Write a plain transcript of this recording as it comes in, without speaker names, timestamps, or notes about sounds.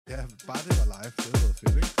Ja, bare det var live, det havde været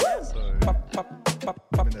fedt, ikke? Så,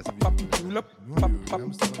 men altså, nu har vi jo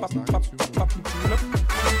nærmest snakket 20 minutter.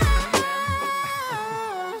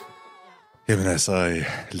 Jamen altså,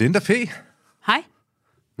 Linda P. Hej.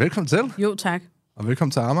 Velkommen til. Jo, tak. Og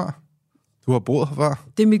velkommen til Amager. Du har boet herfra.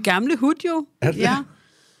 Det er mit gamle hud, jo. Er det? Ja.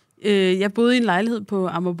 Jeg boede i en lejlighed på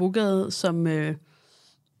Amagerbrogade, som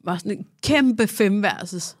var sådan en kæmpe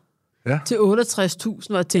 5-værelses til 68.000,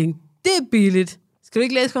 hvor jeg tænkte, det er billigt. Skal du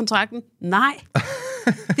ikke læse kontrakten? Nej.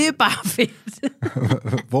 Det er bare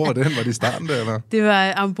fedt. Hvor var det hen? Var det i starten der, eller? Det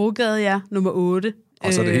var Amagerbrogade, ja, nummer 8.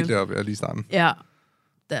 Og så er det helt deroppe, lige i starten. Ja.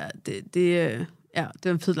 Det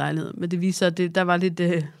var en fed lejlighed, men det viser, at der var lidt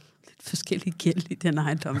forskellige gæld i den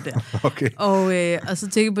ejendom der. Okay. Og så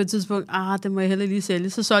tænkte jeg på et tidspunkt, det må jeg heller lige sælge.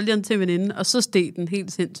 Så solgte jeg den til en veninde, og så steg den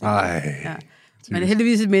helt sindssygt. Ja. Men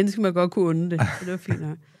heldigvis et menneske, man godt kunne unde det. Så det var fint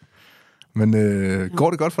nok. Men går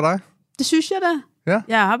det godt for dig? Det synes jeg da. Ja.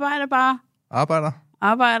 Jeg arbejder bare.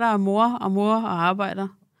 Arbejder Og mor og arbejder.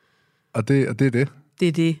 Og det er det? Det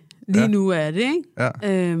er det. Lige nu er det, ikke? Ja.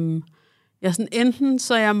 Jeg er sådan, enten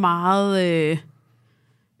så er jeg meget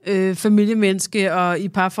familiemenneske og i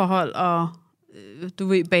parforhold og du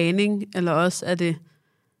ved, baning, eller også er det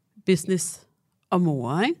business og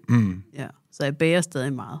mor, ikke? Mm. Ja, så jeg bager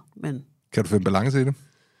stadig meget, men... Kan du finde balance i det?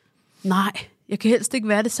 Nej, jeg kan helst ikke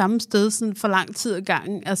være det samme sted sådan for lang tid ad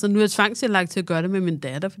gangen. Altså, nu er jeg tvangsindlagt til at gøre det med min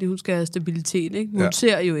datter, fordi hun skal have stabilitet, ikke? Hun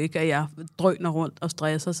ser jo ikke, at jeg drøner rundt og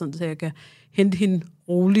stresser, sådan, så jeg kan hente hende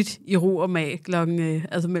roligt i ro og mag klokken,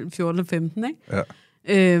 altså mellem 14 og 15, ikke?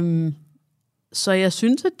 Ja. Så jeg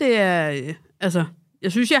synes, at det er...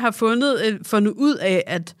 jeg synes, jeg har fundet ud af,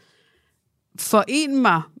 at forene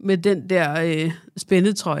mig med den der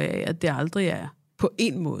spændetrøje af, at det aldrig er på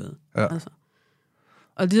en måde. Ja. Altså.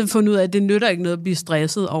 Og ligesom fundet ud af, at det nytter ikke noget at blive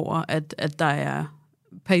stresset over, at der er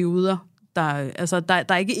perioder, der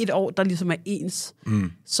er ikke et år, der ligesom er ens.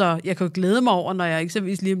 Mm. Så jeg kan glæde mig over, når jeg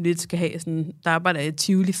eksempelvis lige om lidt skal have sådan, der arbejder jeg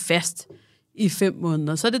Tivoli fast i 5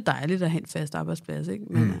 måneder, så er det dejligt at have en fast arbejdsplads, ikke?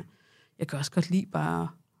 Men jeg kan også godt lide bare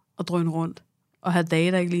at drøne rundt og have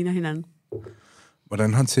dage, der ikke ligner hinanden.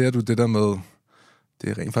 Hvordan håndterer du det der med, det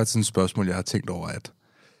er rent faktisk et spørgsmål, jeg har tænkt over, at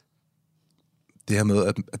det her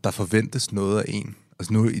med, at der forventes noget af en.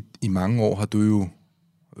 Altså nu i mange år har du jo,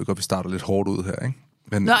 jeg godt, vi starter lidt hårdt ud her, ikke?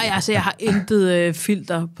 Men, jeg har intet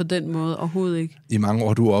filter på den måde, overhovedet ikke. I mange år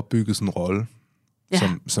har du opbygget sådan en rolle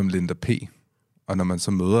som Linda P. Og når man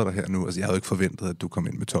så møder dig her nu, altså jeg havde ikke forventet, at du kom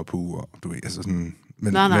ind med tophue, og du ved, altså sådan,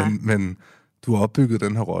 men du har opbygget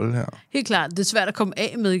den her rolle her. Helt klart, det er svært at komme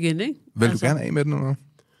af med igen, ikke? Vil du gerne af med den eller?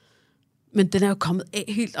 Men den er jo kommet af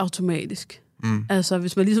helt automatisk. Mm. Altså,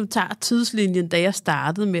 hvis man ligesom tager tidslinjen, da jeg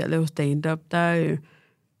startede med at lave stand-up, der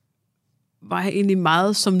var jeg egentlig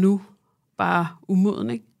meget som nu, bare umoden,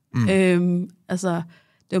 ikke? Mm.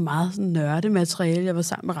 Det var meget sådan nørdemateriale. Jeg var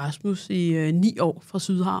sammen med Rasmus i 9 år fra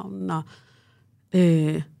Sydhavnen, og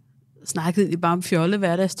snakkede egentlig bare om fjolle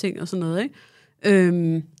hverdagsting og sådan noget,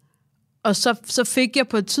 ikke? Og så fik jeg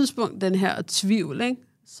på et tidspunkt den her tvivl, ikke?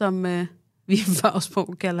 Som vi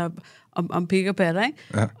fagsprog kalder om pik og patter, ikke?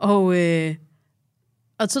 Ja.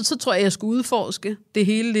 Og så tror jeg skulle udforske det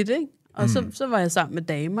hele lidt, ikke? Og så var jeg sammen med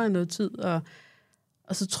damer i noget tid,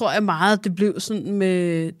 og så tror jeg meget, at det blev sådan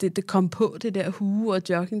med, det kom på det der hue og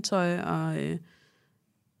joggingtøj, og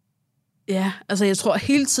jeg tror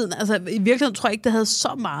hele tiden, altså i virkeligheden tror jeg ikke, det havde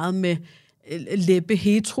så meget med læbe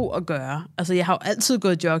hetero at gøre. Altså jeg har jo altid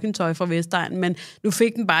gået joggingtøj fra Vestegnen, men nu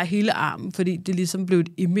fik den bare hele armen, fordi det ligesom blev et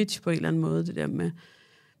image på en eller anden måde, det der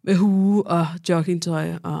med hue og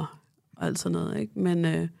joggingtøj og alt sådan noget, ikke?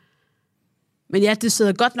 Men ja, det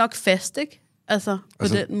sidder godt nok fast, ikke? Altså på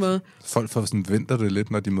den måde. Folk får sådan venter det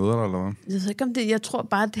lidt, når de møder dig, eller hvad? Jeg ved ikke om det, jeg tror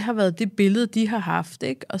bare, det har været det billede, de har haft,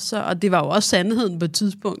 ikke? Og det var jo også sandheden på et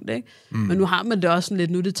tidspunkt, ikke? Men nu har man det også sådan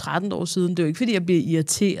lidt, nu er det 13 år siden, det er jo ikke, fordi jeg bliver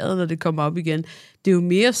irriteret, når det kommer op igen. Det er jo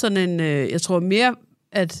mere sådan en, jeg tror mere,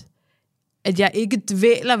 at jeg ikke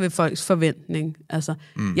dvæler ved folks forventning. Altså,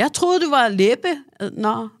 jeg troede, det var læbe,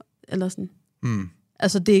 eller sådan.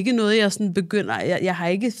 Altså, det er ikke noget, jeg sådan begynder, jeg har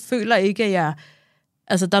ikke, føler ikke, at jeg...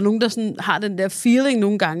 Altså, der er nogen, der sådan har den der feeling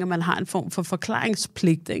nogle gange, at man har en form for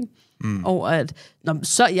forklaringspligt, ikke? Over at,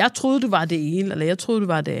 så jeg troede, du var det ene, eller jeg troede, du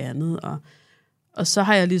var det andet, og så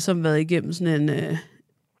har jeg ligesom været igennem sådan en,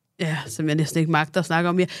 som jeg næsten ikke magter at snakke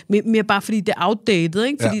om, mere bare fordi det er outdated,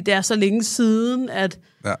 ikke? Fordi det er så længe siden, at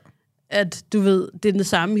du ved, det er den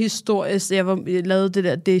samme historie. Jeg lavede det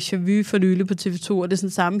der Déjà Vu for nylig på TV2, og det er sådan den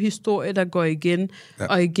samme historie, der går igen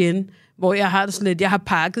og igen, hvor jeg har det sådan lidt, jeg har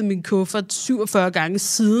pakket min kuffert 47 gange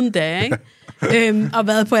siden da, ikke? Og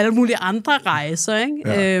været på alle mulige andre rejser,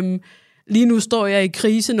 ikke? Lige nu står jeg i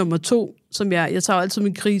krise nummer 2, som jeg tager altid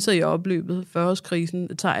mine kriser i opløbet.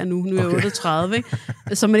 40-årskrisen tager jeg nu. Nu er jeg 38, ikke?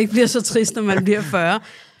 Så man ikke bliver så trist, når man bliver 40.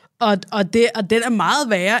 Og den er meget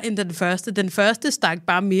værre end den første. Den første stak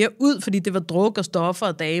bare mere ud, fordi det var druk og stoffer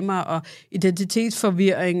og damer og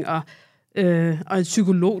identitetsforvirring og en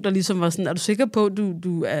psykolog, der ligesom var sådan, er du sikker på, at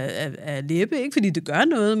du er læbe? Ikke fordi det gør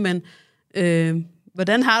noget, men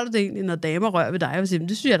hvordan har du det egentlig, når damer rører ved dig? Det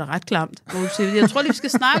synes jeg er ret klamt. Jeg tror lige, vi skal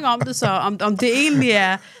snakke om det så, om det egentlig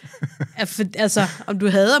er altså, om du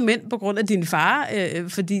hader mænd på grund af din far,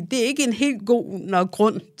 fordi det er ikke en helt god nok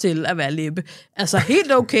grund til at være læbe. Altså,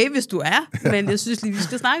 helt okay, hvis du er, men jeg synes lige, vi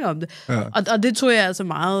skal snakke om det. Ja. Og det tror jeg altså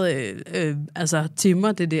meget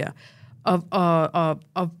timmer, det der.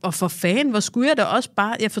 Og for fanden, hvor skulle jeg da også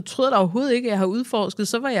bare... Jeg fortryder da overhovedet ikke, at jeg har udforsket,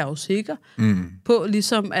 så var jeg jo sikker på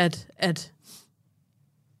ligesom, at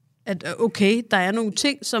okay, der er nogle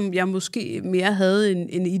ting, som jeg måske mere havde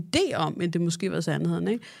en idé om, end det måske var sandheden,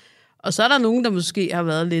 ikke? Og så er der nogen, der måske har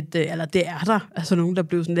været lidt... Eller det er der. Altså nogen, der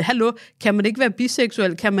blev sådan lidt... Hallo, kan man ikke være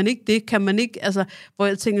biseksuel? Kan man ikke det? Kan man ikke... Altså, hvor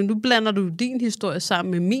jeg tænker, nu blander du din historie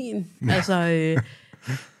sammen med min. Ja. Altså...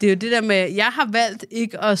 Det er jo det der med, jeg har valgt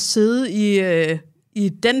ikke at sidde i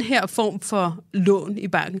den her form for lån i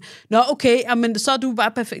banken. Nå, okay, men så er du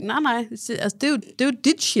bare perfekt. Nej, altså, det er jo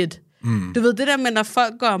dit shit. Du ved, det der med, når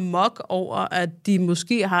folk går amok over, at de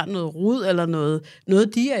måske har noget rod eller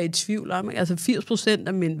noget de er i tvivl om. Ikke? Altså 80%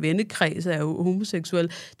 af min vennekreds er jo homoseksuel.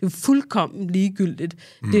 Det er jo fuldkommen ligegyldigt.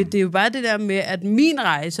 Det er jo bare det der med, at min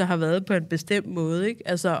rejse har været på en bestemt måde. Ikke?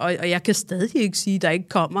 Altså, og jeg kan stadig ikke sige, at der ikke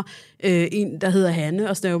kommer en, der hedder Hanne,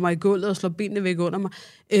 og snæver mig i gulvet og slår benene væk under mig.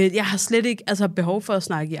 Jeg har slet ikke behov for at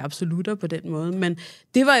snakke i absolutter på den måde, men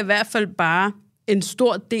det var i hvert fald bare en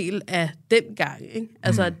stor del af den gang, ikke?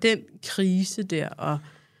 Altså den krise der,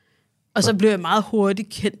 og så blev jeg meget hurtigt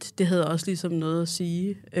kendt. Det havde også ligesom noget at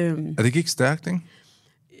sige. Er det ikke stærkt, ikke?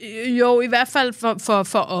 Jo, i hvert fald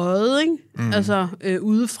for øjet, ikke? Altså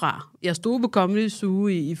udefra. Jeg stod på Comedy Zoo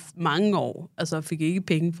i mange år, altså fik ikke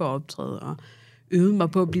penge for at optræde, og øvede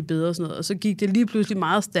mig på at blive bedre og sådan noget. Og så gik det lige pludselig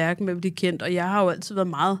meget stærkt med at blive kendt, og jeg har jo altid været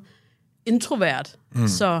meget introvert,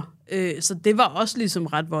 så det var også ligesom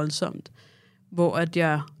ret voldsomt. Hvor at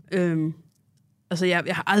jeg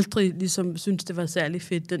har aldrig ligesom syntes, det var særlig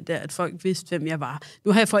fedt, den der, at folk vidste, hvem jeg var.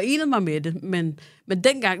 Nu har jeg forenet mig med det, men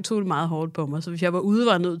dengang tog det meget hårdt på mig, så hvis jeg var ude,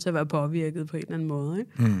 var jeg nødt til at være påvirket på en eller anden måde.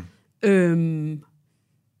 Ikke?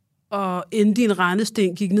 Og endte i en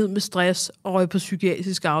rendesten, gik ned med stress og røg på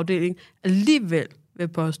psykiatrisk afdeling. Alligevel vil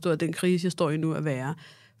jeg påstå, at den krise, jeg står i nu, er værre.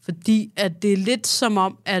 Fordi at det er lidt som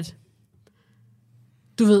om, at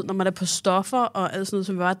du ved, når man er på stoffer og alt sådan noget,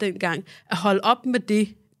 som var dengang, at holde op med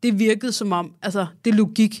det virkede som om, altså, det er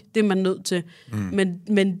logik, det er man nødt til.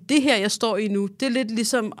 Men det her, jeg står i nu, det er lidt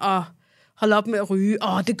ligesom at holde op med at ryge.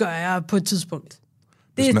 Det gør jeg på et tidspunkt.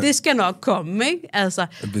 Det skal nok komme, ikke? Altså,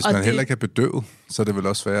 hvis man heller ikke er bedøvet, så er det vel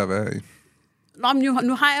også sværere at være i. Nå, men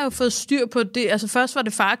nu har jeg jo fået styr på det. Altså først var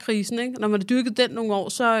det farkrisen, ikke? Når man har dyrket den nogle år,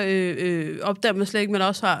 så opdager man slet ikke, at man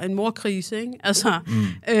også har en morkrise, ikke? Altså,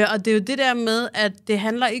 og det er jo det der med, at det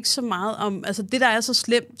handler ikke så meget om... Altså det, der er så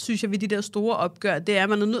slemt, synes jeg, ved de der store opgør, det er, at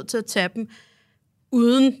man er nødt til at tage dem,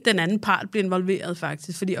 uden den anden part bliver involveret,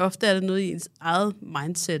 faktisk. Fordi ofte er det noget i ens eget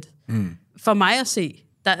mindset. For mig at se,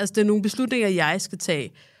 det er nogle beslutninger, jeg skal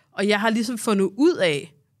tage. Og jeg har ligesom fundet ud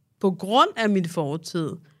af, på grund af min fortid...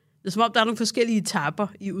 Det er som om, der er nogle forskellige etapper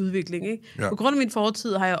i udvikling. Ikke? Ja. På grund af min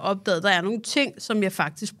fortid har jeg opdaget, at der er nogle ting, som jeg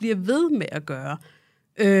faktisk bliver ved med at gøre.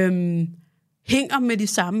 Hænger med de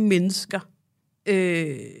samme mennesker,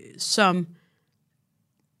 som...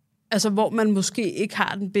 Altså, hvor man måske ikke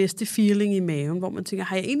har den bedste feeling i maven, hvor man tænker,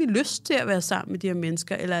 har jeg egentlig lyst til at være sammen med de her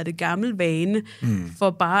mennesker, eller er det gammel vane for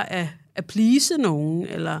bare at please nogen,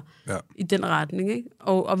 eller i den retning, ikke?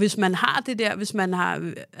 Og hvis man har det der, hvis man har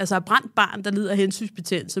brændt barn, der lider af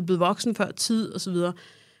hensynsbetændelse, blevet voksen før tid, og så videre,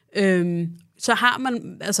 så har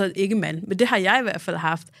man, altså ikke man, men det har jeg i hvert fald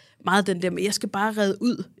haft, meget den der med, jeg skal bare redde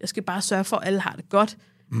ud, jeg skal bare sørge for, at alle har det godt,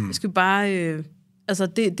 jeg skal bare,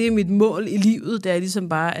 det er mit mål i livet, det er ligesom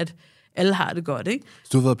bare, at alle har det godt, ikke? Så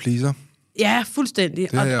du har været pleaser? Ja, fuldstændig.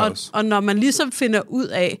 Og når man ligesom finder ud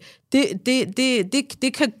af,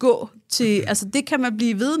 det kan gå til, altså det kan man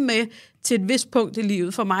blive ved med til et vist punkt i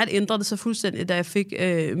livet. For mig ændrede det sig fuldstændig, da jeg fik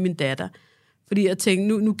min datter. Fordi jeg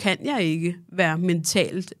tænkte, nu kan jeg ikke være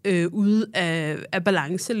mentalt ude af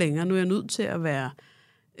balance længere. Nu er jeg nødt til at være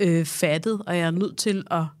fattet, og jeg er nødt til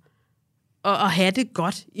at have det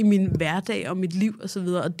godt i min hverdag og mit liv og så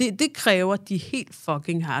videre. Og det kræver de helt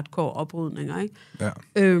fucking hardcore oprydninger, ikke?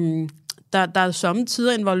 Ja. Der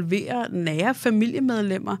samtidig involverer nære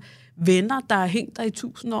familiemedlemmer, venner, der har hængt der i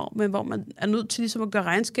 1000 år, men hvor man er nødt til ligesom at gøre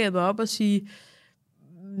regnskabet op og sige,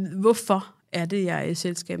 hvorfor er det, jeg er i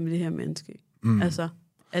selskab med det her menneske? Altså,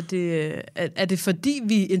 er det fordi,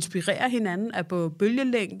 vi inspirerer hinanden, er på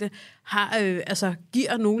bølgelængde,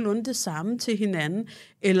 giver nogenlunde det samme til hinanden,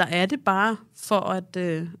 eller er det bare for at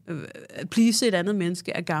please et andet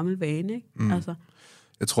menneske af gammel vane? Ikke? Altså.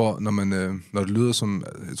 Jeg tror, når det lyder som,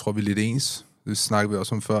 jeg tror, vi er lidt ens. Det snakkede vi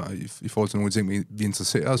også om før, i forhold til nogle ting, vi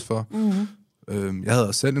interesserer os for. Jeg havde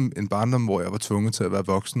også selv en barndom, hvor jeg var tvunget til at være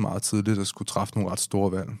voksen meget tidligt, og skulle træffe nogle ret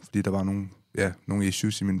store valg, fordi der var nogle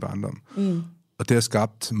issues i min barndom. Og det har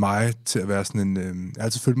skabt mig til at være sådan en... jeg har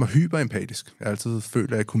altid følt mig hyperempatisk. Jeg har altid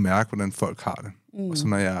følt, at jeg kunne mærke, hvordan folk har det. Og så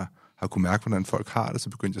når jeg har kunne mærke, hvordan folk har det, så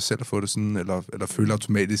begyndte jeg selv at få det sådan, eller føle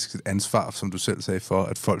automatisk et ansvar, som du selv sagde, for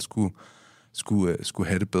at folk skulle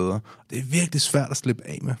have det bedre. Det er virkelig svært at slippe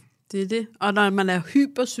af med. Det er det. Og når man er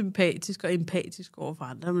hypersympatisk og empatisk overfor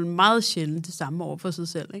andre, er man meget sjældent det samme over for sig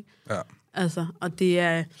selv, ikke? Ja. Altså, og det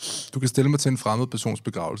er... Du kan stille mig til en fremmed persons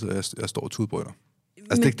begravelse, og jeg står og tudbrøler.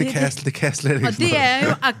 Altså, det kan jeg slet ikke. Og det er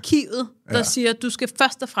jo arkivet, der siger, at du skal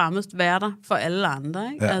først og fremmest være der for alle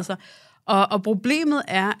andre, ikke? Ja. Altså, og problemet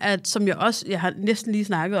er, at som jeg har næsten lige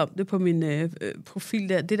snakket om det på min profil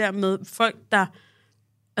der, det der med folk, der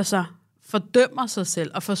altså fordømmer sig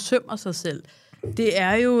selv og forsømmer sig selv, det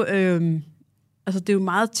er jo det er jo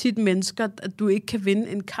meget tit mennesker, at du ikke kan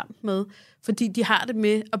vinde en kamp med, fordi de har det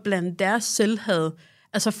med at blande deres selvhad,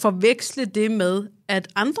 altså forveksle det med, at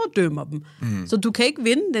andre dømmer dem. Så du kan ikke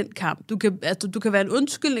vinde den kamp. Du kan være en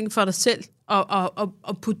undskyldning for dig selv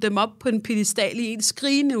og putte dem op på en pedestal i en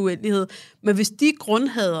skrigende uendelighed. Men hvis de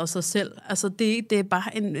grundhader sig selv, altså det er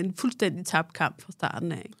bare en fuldstændig tabt kamp fra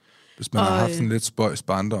starten af. Hvis man har haft en lidt spøjs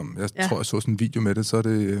barndom, jeg tror, jeg så sådan en video med det, så er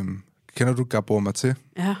det... Kender du Gabor Maté?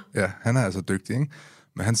 Ja. Ja, han er altså dygtig, ikke?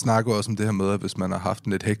 Men han snakker også om det her med, at hvis man har haft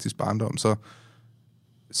en lidt hektisk barndom, så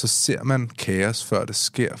ser man kaos, før det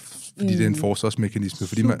sker, fordi det er en forsvarsmekanisme,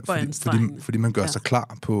 fordi man gør sig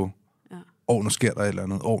klar på, nu sker der et eller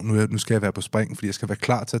andet, nu skal jeg være på spring, fordi jeg skal være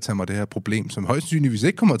klar til at tage mig det her problem, som højst sandsynligvis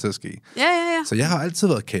ikke kommer til at ske. Ja. Så jeg har altid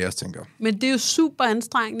været kaos, tænker jeg. Men det er jo super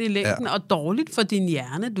anstrengende i længden, og dårligt for din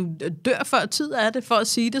hjerne. Du dør før tid af det, for at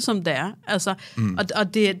sige det, som det er. Altså,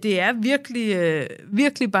 og det er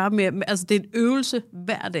virkelig bare med, altså det er en øvelse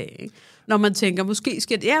hver dag, ikke? Når man tænker,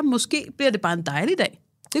 måske bliver det bare en dejlig dag.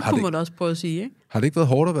 Det kunne man også prøve at sige, ikke? Har det ikke været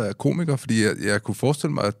hårdt at være komiker? Fordi jeg kunne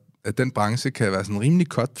forestille mig, at den branche kan være sådan rimelig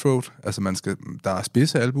cutthroat. Altså, der er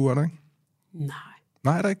spidse albuer, der, ikke? Nej.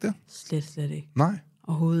 Nej, er der ikke det? Slet ikke. Nej.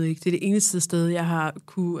 Overhovedet ikke. Det er det eneste sted, jeg har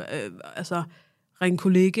kunne ringe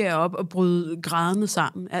kollegaer op og bryde grædende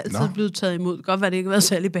sammen. Jeg er altid blevet taget imod. Det kan godt være, det ikke har været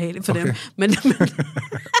særlig behageligt for dem.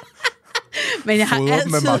 Men jeg har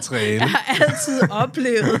altid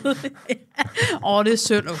oplevet... det er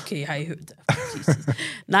synd. Okay, har I hørt det?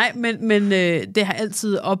 Nej, men det har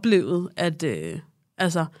altid oplevet, at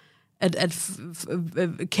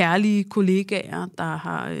kærlige kollegaer, der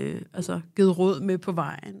har givet råd med på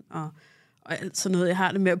vejen, og alt sådan noget. Jeg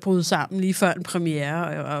har det med at bryde sammen lige før en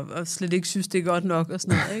premiere, og slet ikke synes, det er godt nok, og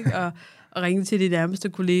sådan noget, ikke? Og ringe til de nærmeste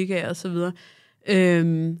kollegaer, og så videre.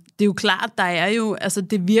 Det er jo klart, der er jo, altså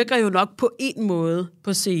det virker jo nok på en måde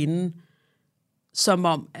på scenen, som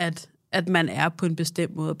om, at man er på en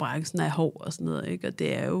bestemt måde, branchen er hård og sådan noget, ikke? Og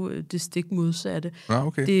det er jo det stik modsatte.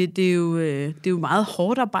 Okay. Det er jo meget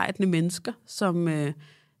hårdt arbejdende mennesker, som...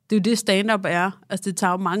 det er jo det, stand-up er. Altså, det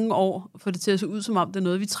tager jo mange år for det til at se ud, som om det er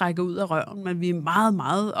noget, vi trækker ud af røven, men vi er meget,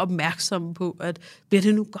 meget opmærksomme på, at bliver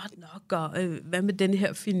det nu godt nok, og hvad med den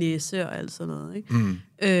her finesse og alt sådan noget,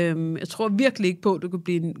 ikke? Jeg tror virkelig ikke på, at du kan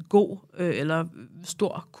blive en god eller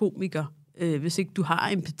stor komiker, hvis ikke du har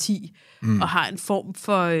empati, og har en form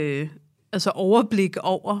for overblik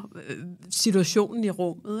over situationen i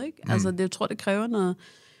rummet, ikke? Altså, jeg tror, det kræver noget...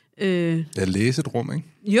 at læse et rum, ikke?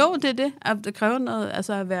 Jo, det er det. Det kræver noget,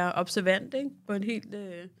 altså at være observant, ikke? På en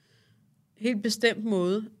helt bestemt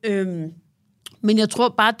måde. Men jeg tror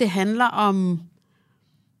bare, det handler om...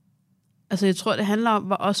 Altså, jeg tror, det handler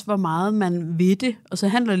om også, hvor meget man ved det. Og så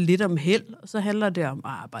handler det lidt om held, og så handler det om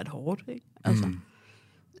at arbejde hårdt, ikke? Altså,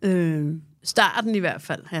 starten i hvert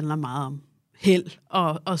fald handler meget om held,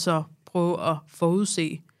 og så prøve at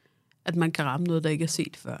forudse, at man kan ramme noget, der ikke er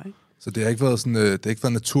set før, ikke? Så det har ikke været sådan, det har ikke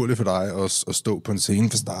været naturligt for dig at stå på en scene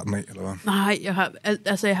fra starten af, eller hvad? Nej,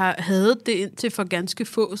 jeg har havde det indtil for ganske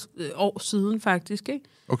få år siden, faktisk, ikke?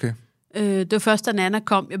 Okay. Det var først, da Nana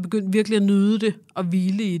kom, jeg begyndte virkelig at nyde det og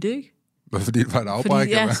hvile i det, ikke? Fordi det var et afbræk?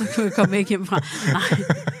 Ja, så kunne jeg komme væk hjemmefra.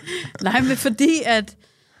 Nej, men fordi at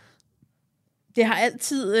det har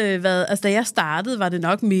altid været... Altså, da jeg startede, var det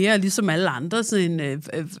nok mere ligesom alle andre, sådan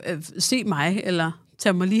se mig, eller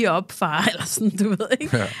tag mig lige op, far, eller sådan, du ved,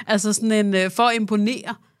 ikke? Ja. Altså sådan en, for at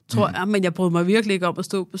imponere, tror jeg, men jeg brød mig virkelig ikke om at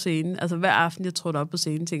stå på scenen. Altså hver aften, jeg trådte op på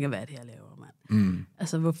scenen, tænker jeg, hvad er det, jeg laver, mand?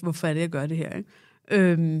 Altså, hvorfor er det, jeg gør det her,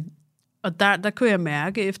 ikke? Og der kunne jeg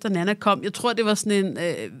mærke, efter Nana kom, jeg tror, det var sådan en,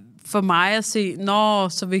 for mig at se,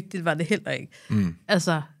 så vigtigt var det heller ikke.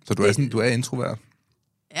 Altså, så du er introvert?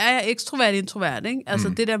 Ja, jeg er ekstrovert introvert, ikke? Altså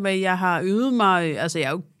det der med, at jeg har øvet mig, altså jeg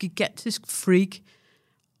er jo gigantisk freak,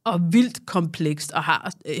 og vildt komplekst, og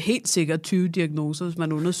har helt sikkert 20 diagnoser, hvis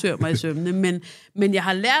man undersøger mig i søvnene, men jeg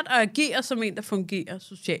har lært at agere som en, der fungerer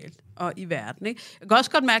socialt og i verden, ikke? Jeg kan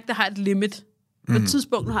også godt mærke, at der har et limit. På et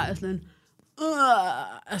tidspunkt har jeg sådan en,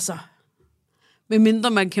 altså,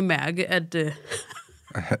 medmindre man kan mærke, at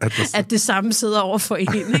det samme sidder over for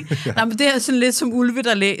en, ikke? Ja. Nej, men det er sådan lidt som ulve,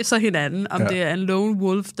 der læser hinanden, om det er en lone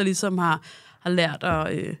wolf, der ligesom har lært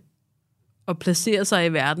at placere sig i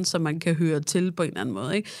verden, så man kan høre til på en eller anden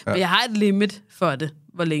måde, ikke? Ja. Men jeg har et limit for det,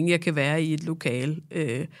 hvor længe jeg kan være i et lokale,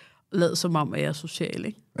 lad som om, at jeg er social,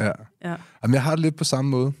 ikke? Ja. Jamen, jeg har det lidt på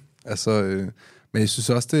samme måde. Altså, men jeg synes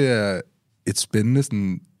også, det er et spændende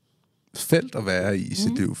sådan, felt at være i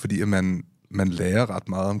sit liv, fordi at man lærer ret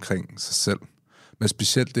meget omkring sig selv. Men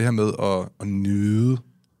specielt det her med at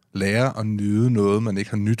lære at nyde noget, man ikke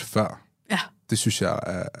har nydt før. Ja. Det synes jeg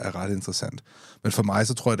er ret interessant. Men for mig,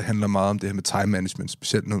 så tror jeg, det handler meget om det her med time management,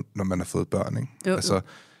 specielt nu, når man har fået børn, ikke? Jo. Altså,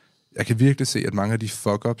 jeg kan virkelig se, at mange af de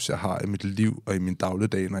fuck-ups, jeg har i mit liv og i min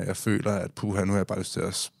dagligdag, når jeg føler, at nu har jeg bare lyst til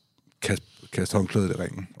at kaste håndklædet i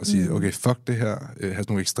ringen og sige, okay, fuck det her, have sådan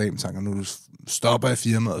nogle ekstreme tanker, nu stopper jeg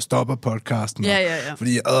firmaet og stopper podcasten, Ja.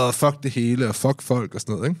 fordi fuck det hele, og fuck folk og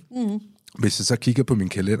sådan noget, ikke? Hvis jeg så kigger på min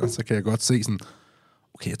kalender, så kan jeg godt se sådan,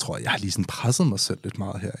 okay, jeg tror, jeg har lige sådan presset mig selv lidt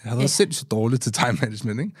meget her. Jeg har været sindssygt dårlig til time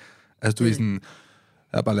management, ikke? Altså, du er sådan,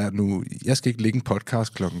 jeg har bare lært nu, jeg skal ikke lægge en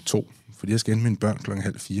podcast 2:00, fordi jeg skal hente mine børn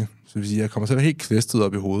 3:30. Så det vil sige, jeg kommer til at være helt kvæstet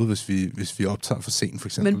op i hovedet, hvis vi optager for sent, for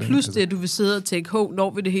eksempel. Men plus det, du vil sidde og tænke,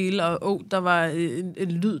 når vi det hele, og der var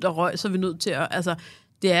en lyd, der røg, så er vi nødt til at, altså,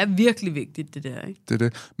 det er virkelig vigtigt, det der, ikke? Det er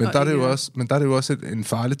det. Men der er det jo også en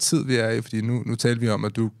farlig tid, vi er i, fordi nu taler vi om,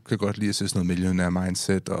 at du kan godt lide at se sådan noget millionær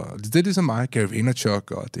mindset, og det er ligesom mig, Gary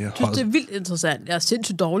Vaynerchuk, og det her hold. Det er vildt interessant. Jeg er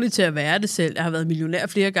sindssygt dårlig til at være det selv. Jeg har været millionær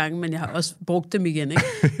flere gange, men jeg har også brugt dem igen,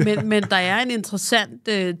 ikke? Men der er en interessant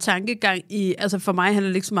tankegang i, altså for mig handler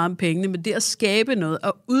det ikke så meget om pengene, men det at skabe noget,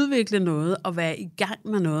 og udvikle noget, og være i gang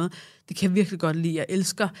med noget, det kan jeg virkelig godt lide. Jeg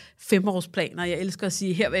elsker 5-årsplaner. Jeg elsker at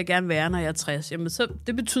sige, her vil jeg gerne være, når jeg er 60. Jamen, så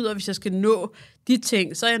det betyder, at hvis jeg skal nå de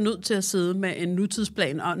ting, så er jeg nødt til at sidde med en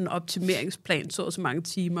nutidsplan og en optimeringsplan, så mange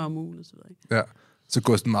timer om ugen. Ja, så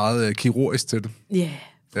går sådan meget kirurgisk til det. Ja,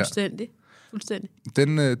 fuldstændig.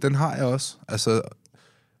 Den har jeg også. Altså,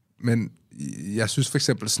 men jeg synes for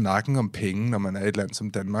eksempel, snakken om penge, når man er i et land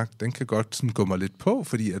som Danmark, den kan godt sådan gå mig lidt på,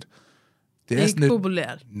 fordi at det er ikke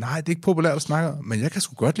populært. Nej, det er ikke populært at snakke om, men jeg kan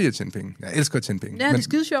sgu godt lide at tjene penge. Jeg elsker at tjene penge. Ja, det er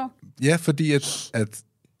skide sjovt. Ja, fordi at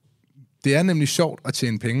det er nemlig sjovt at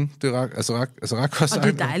tjene penge. Det er ret godt. Og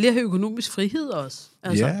det er dejligt at have økonomisk frihed også.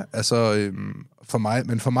 Altså. Ja, altså for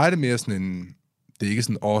mig er det mere sådan en, det er ikke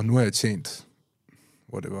sådan, nu har jeg tjent,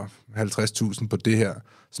 det var 50.000 på det her,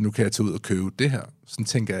 så nu kan jeg tage ud og købe det her. Sådan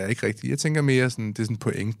tænker jeg ikke rigtigt. Jeg tænker mere sådan, det er sådan en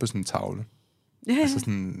point på sådan en tavle. Ja. Altså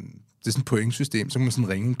sådan, det er sådan et pointsystem, så kan man sådan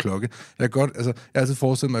ringe en klokke. Jeg har altid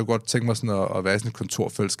forestillet mig, at jeg godt tænke mig sådan at være i sådan et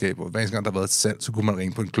kontorfællesskab, og hver eneste gang, der har været et salg, så kunne man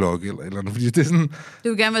ringe på en klokke eller andet, fordi det er sådan...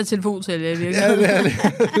 Det vil gerne være telefonsælger i virkeligheden. Ja, det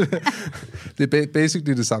er det. Det er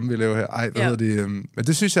basically det samme, vi laver her. Hedder det? Men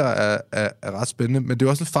det synes jeg er ret spændende, men det er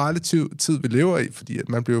også en farlig tid, vi lever i, fordi at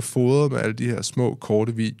man bliver fodret med alle de her små,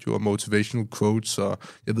 korte videoer, motivational quotes, og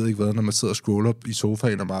jeg ved ikke hvad, når man sidder og scroller i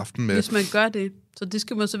sofaen om aftenen med... Hvis man gør det, så det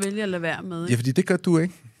skal man så vælge at lade være med, ikke? Ja, fordi det gør du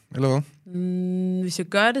ikke. Eller hvad? Hvis jeg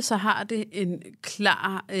gør det, så har det en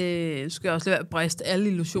klar... skal jeg også lade være at briste alle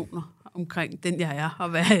illusioner omkring den, jeg er, og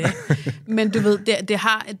hvad jeg er. Men du ved,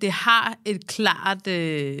 det har et klart...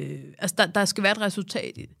 altså, der skal være et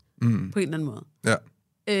resultat i det, på en eller anden måde. Ja.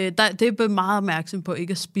 Det er meget opmærksom på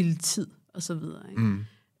ikke at spilde tid, og så videre.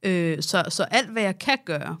 Ikke? Så alt, hvad jeg kan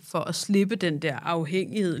gøre for at slippe den der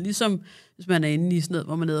afhængighed, ligesom hvis man er inde i sådan noget,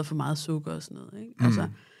 hvor man æder for meget sukker og sådan noget, ikke? Altså...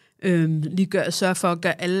 sørge for at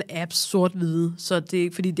gøre alle apps sort-hvide, så det er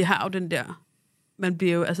ikke, fordi det har jo den der, man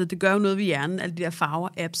bliver jo, altså det gør jo noget ved hjernen, alle de der farver,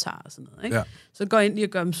 apps har og sådan noget, ikke? Ja. Så går ind i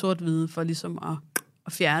at gøre dem sort-hvide, for ligesom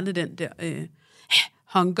at fjerne den der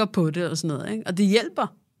hunker på det og sådan noget, ikke? Og det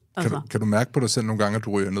hjælper. Altså. Kan du mærke på dig selv nogle gange, at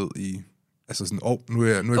du ryger ned i, altså sådan, nu er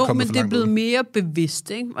jeg kommet for langt men det er blevet ud. Mere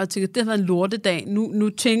bevidst, ikke? Og jeg tænker, det har været en lortedag. Nu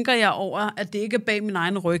tænker jeg over, at det ikke er bag min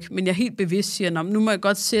egen ryg, men jeg helt bevidst siger, nu må jeg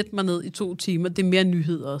godt sætte mig ned i 2 timer. Det er mere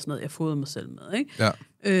nyheder og sådan noget, jeg fodrer mig selv med, ikke?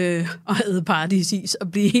 og æde paradisis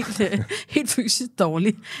og blive helt fysisk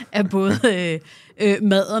dårlig af både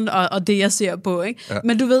maden og det, jeg ser på. Ikke? Ja.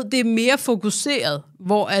 Men du ved, det er mere fokuseret,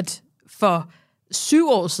 hvor at for 7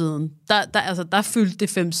 år siden, der fyldte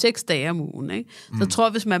det 5-6 dage om ugen. Ikke? Så jeg tror,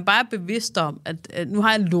 hvis man bare er bevidst om, at nu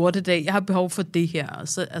har jeg en lortedag, jeg har behov for det her,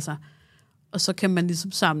 og så kan man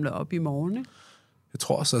ligesom samle op i morgen. Ikke? Jeg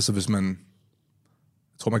tror også, altså hvis man...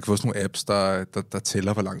 Jeg tror, man kan få sådan nogle apps, der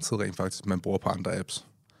tæller, hvor lang tid rent faktisk man bruger på andre apps.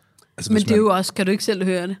 Altså, men det er jo også, kan du ikke selv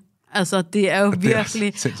høre det? Altså, det er jo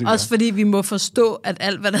virkelig... Også fordi vi må forstå, at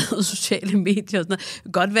alt, hvad der hedder sociale medier og sådan noget, det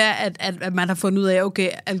kan godt være, at man har fundet ud af, okay,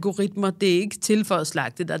 algoritmer, det er ikke til for at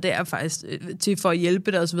slagte dig, det er faktisk til for at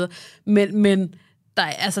hjælpe dig osv. Men der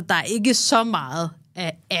er ikke så meget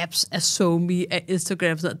af apps, af SoMe, af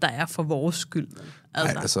Instagram, der er for vores skyld.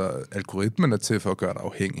 Altså. Nej, altså, algoritmen er til for at gøre dig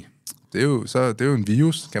afhængig. Det er jo en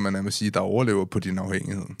virus, kan man nærmest sige, der overlever på din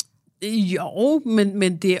afhængighed. Jo,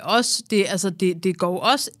 men det er også det går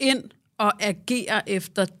også ind og agerer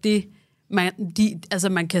efter det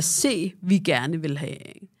man kan se, vi gerne vil have.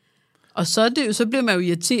 Ikke? Og så bliver man jo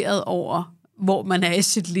irriteret over, hvor man er i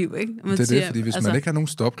sit liv, ikke? Det er det, fordi hvis man ikke har nogen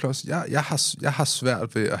stopklods, jeg har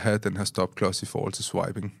svært ved at have den her stopklods i forhold til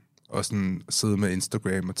swiping. Og sådan sidde med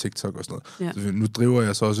Instagram og TikTok og sådan noget. Ja. Så nu driver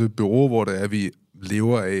jeg så også et bureau, hvor det er, vi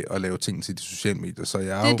lever af at lave ting til de sociale medier. Så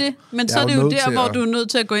jeg er det. Men så er det jo der, hvor du er nødt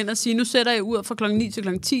til at gå ind og sige, nu sætter jeg ud fra klokken 9 til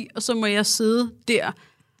klokken 10, og så må jeg sidde der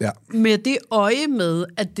med det øje med,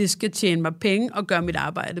 at det skal tjene mig penge og gøre mit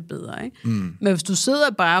arbejde bedre. Ikke? Men hvis du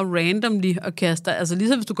sidder bare randomly og kaster, altså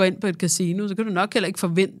ligesom hvis du går ind på et casino, så kan du nok heller ikke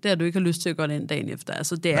forvente, at du ikke har lyst til at gå den dagen efter.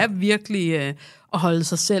 Altså det er virkelig at holde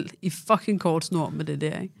sig selv i fucking kort snor med det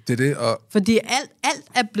der. Ikke? Det er det, og... Fordi alt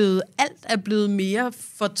er blevet mere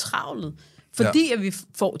fortravlet. Fordi at vi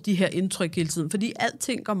får de her indtryk hele tiden. Fordi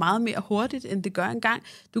alting går meget mere hurtigt, end det gør engang.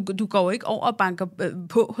 Du går ikke over og banker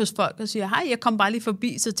på hos folk og siger, hej, jeg kom bare lige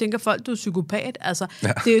forbi, så tænker folk, du er psykopat. Altså,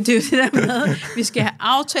 det er jo det der med, vi skal have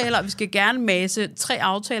aftaler, vi skal gerne masse 3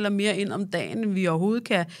 aftaler mere ind om dagen, end vi overhovedet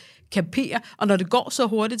kan kapere. Og når det går så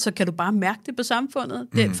hurtigt, så kan du bare mærke det på samfundet.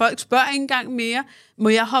 Folk spørger ikke engang mere, må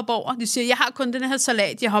jeg hoppe over? De siger, jeg har kun den her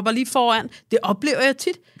salat, jeg hopper lige foran. Det oplever jeg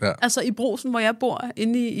tit. Ja. Altså i Brugsen, hvor jeg bor,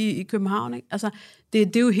 inde i København. Ikke? Altså,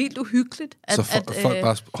 det er jo helt uhyggeligt. Så folk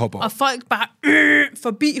bare hopper over. Og folk bare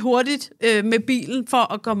forbi hurtigt med bilen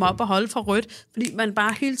for at komme op og holde for rødt, fordi man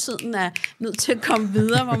bare hele tiden er nødt til at komme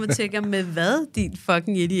videre, hvor man tænker, med hvad, din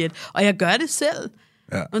fucking idiot? Og jeg gør det selv.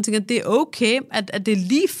 Ja. Man tænker, det er okay, at det er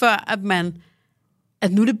lige før,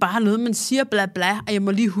 at nu er det bare noget, man siger bla bla, og jeg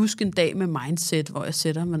må lige huske en dag med mindset, hvor jeg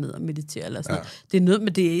sætter mig ned og mediterer eller sådan noget. Det er noget,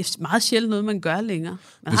 men det er meget sjældent noget, man gør længere.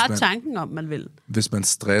 Man har tanken om, man vil. Hvis man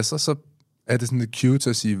stresser, så er det sådan et cue til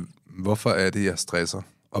at sige, hvorfor er det, jeg stresser?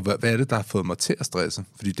 Og hvad er det, der har fået mig til at stresse?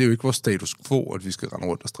 Fordi det er jo ikke vores status quo, at vi skal rende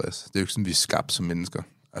rundt og stresse. Det er jo ikke sådan, vi er skabt som mennesker.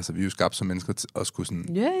 Altså, vi er jo skabt som mennesker til at skulle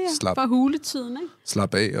sådan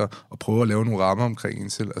slappe af og prøve at lave nogle rammer omkring en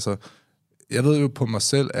selv. Altså, jeg ved jo på mig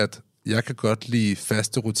selv, at jeg kan godt lide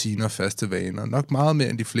faste rutiner og faste vaner. Nok meget mere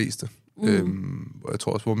end de fleste. Jeg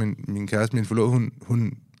tror også, hvor min kæreste, min forlovede,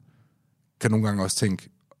 hun kan nogle gange også tænke,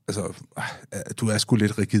 altså, du er sgu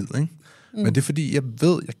lidt rigid, ikke? Men det er fordi,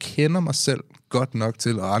 jeg kender mig selv godt nok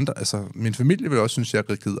til, og andre, altså min familie vil også synes, jeg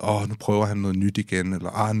er rigid. Nu prøver han noget nyt igen,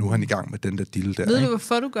 eller nu er han i gang med den der deal der. Ved du,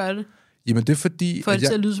 hvorfor du gør det? Jamen det er fordi... For det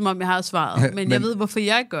til at lyde, som om jeg har svaret, men jeg ved, hvorfor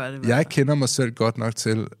jeg gør det. Jeg kender mig selv godt nok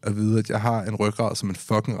til at vide, at jeg har en ryggrad som en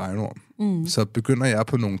fucking regnorm. Så begynder jeg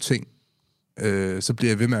på nogle ting, så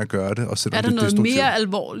bliver jeg ved med at gøre det, og selvom er der noget mere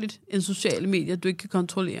alvorligt end sociale medier, du ikke kan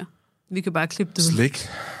kontrollere? Vi kan bare klippe det ud. Slik.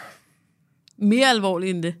 Mere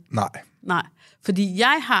alvorligt end det? Nej. Fordi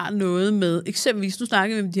jeg har noget med, eksempelvis, nu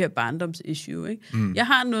snakker vi om de her barndomsissue, ikke? Jeg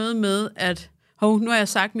har noget med, at nu har jeg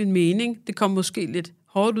sagt min mening, det kommer måske lidt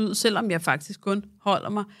hårdt ud, selvom jeg faktisk kun holder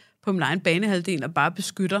mig på min egen banehalvdel og bare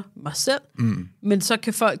beskytter mig selv. Men så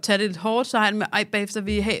kan folk tage det lidt hårdt, så har jeg med, bagefter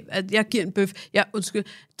vil jeg have, at jeg giver en bøf.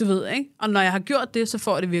 Du ved, ikke? Og når jeg har gjort det, så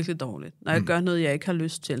får jeg det virkelig dårligt, når jeg gør noget, jeg ikke har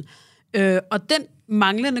lyst til. Og den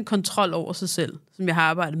manglende kontrol over sig selv, som jeg har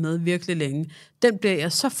arbejdet med virkelig længe, den bliver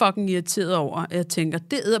jeg så fucking irriteret over, at jeg tænker,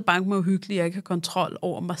 det er bange mig uhyggeligt, jeg ikke har kontrol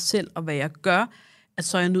over mig selv og hvad jeg gør, at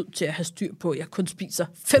så er jeg nødt til at have styr på, at jeg kun spiser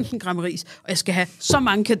 15 gram ris, og jeg skal have så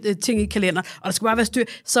mange ting i kalender, og der skal bare være styr,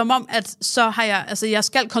 som om, at så har jeg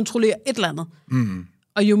skal kontrollere et eller andet.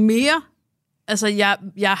 Og jo mere,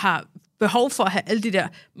 jeg har behov for at have alle de der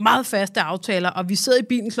meget faste aftaler, og vi sidder i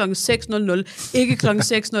bilen klokken 6.00, ikke klokken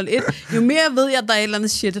 6.01. Jo mere ved jeg, at der er et eller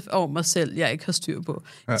andet shit over mig selv, jeg ikke har styr på.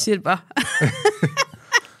 Jeg siger det bare.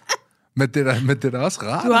 Men det er da også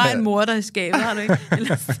rart. Du har en morder i skabet, har du ikke?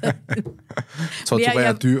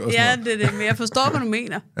 Torturere dyr og sådan noget. Ja, det. Men jeg forstår, hvad du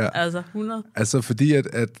mener. Ja. Altså, 100. Altså, fordi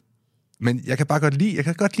at men jeg kan godt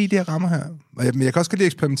lide de her rammer her. Men jeg kan også godt lide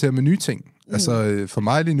at eksperimentere med nye ting. Altså, for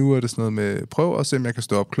mig lige nu er det sådan noget med, prøv at se, om jeg kan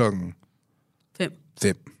stå op klokken 5.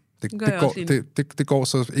 Det går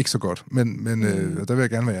så ikke så godt, men der vil jeg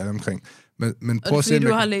gerne være ærlig omkring. Men prøv at se, fordi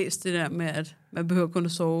du har læst det der med, at man behøver kun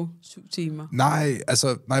at sove 7 timer? Nej,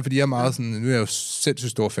 fordi jeg er meget sådan, nu er jeg jo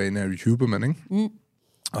sindssygt stor fan af Eric Huberman, ikke?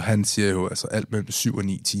 Og han siger jo altså alt mellem 7 og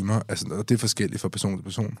 9 timer, altså, og det er forskelligt fra person til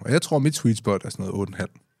person. Og jeg tror, mit sweet spot er sådan noget 8,5.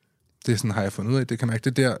 Det er sådan, har jeg fundet ud af. Det kan mærke,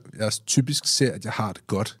 det der, jeg typisk ser, at jeg har det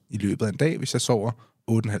godt i løbet af en dag, hvis jeg sover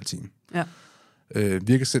 8,5 timer. Ja.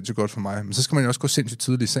 Virker sindssygt godt for mig. Men så skal man jo også gå sindssygt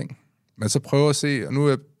tidligt i seng. Men så prøver at se, og nu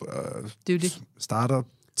er jeg starter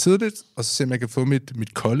tidligt, og så ser om jeg kan få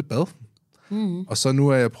mit kolde bad. Og så nu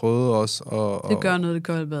er jeg prøvet også det gør noget, det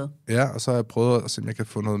kolde bad. Ja, og så har jeg prøvet at se om jeg kan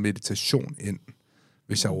få noget meditation ind,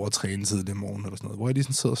 hvis jeg overtræner tidligt i morgen eller sådan noget, hvor jeg lige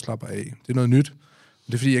sådan sidder og slapper af. Det er noget nyt.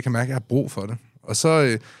 Det er fordi, jeg kan mærke, at jeg har brug for det. Og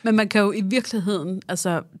så, men man kan jo i virkeligheden,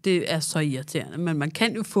 altså det er så irriterende, men man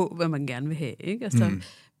kan jo få, hvad man gerne vil have, ikke? Altså,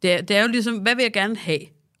 det er jo ligesom, hvad vil jeg gerne have,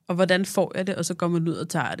 og hvordan får jeg det, og så går man ud og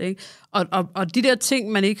tager det, ikke? Og de der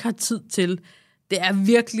ting, man ikke har tid til, det er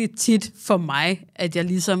virkelig tit for mig, at jeg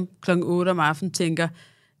ligesom klokken 8 om aftenen tænker,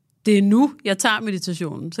 det er nu, jeg tager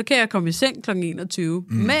meditationen. Så kan jeg komme i seng klokken 21,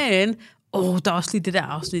 men der er også lige det der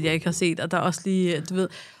afsnit, jeg ikke har set, og der er også lige, du ved.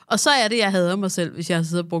 Og så er det, jeg hader mig selv, hvis jeg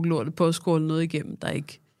sidder og brugt lortet på at scrolle noget igennem, der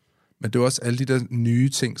ikke. Men det er også alle de der nye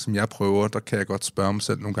ting, som jeg prøver, der kan jeg godt spørge mig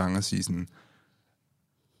selv nogle gange og sige sådan,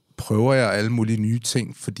 prøver jeg alle mulige nye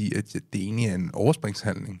ting, fordi at det egentlig er en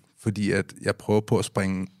overspringshandling? Fordi at jeg prøver på at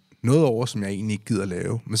springe noget over, som jeg egentlig ikke gider at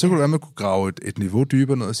lave. Men så kunne det være, at man kunne grave et niveau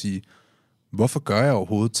dybere ned og sige, hvorfor gør jeg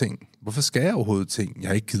overhovedet ting? Hvorfor skal jeg overhovedet ting,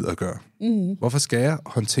 jeg ikke gider at gøre? Hvorfor skal jeg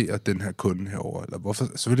håndtere den her kunde herover? Eller hvorfor?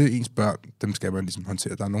 Selvfølgelig ens børn, dem skal man ligesom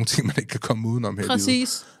håndtere. Der er nogle ting, man ikke kan komme udenom her.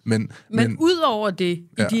 Præcis. Men ud over det,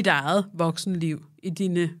 i dit eget voksenliv, i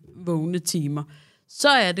dine vågne timer, så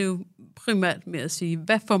er det jo primært med at sige,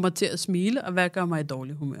 hvad får mig til at smile, og hvad gør mig i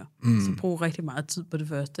dårlig humør? Så brug rigtig meget tid på det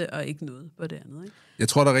første, og ikke noget på det andet. Ikke? Jeg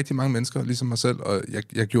tror, der er rigtig mange mennesker, ligesom mig selv, og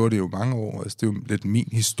jeg gjorde det jo mange år. Altså, det er jo lidt min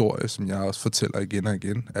historie, som jeg også fortæller igen og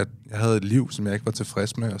igen, at jeg havde et liv, som jeg ikke var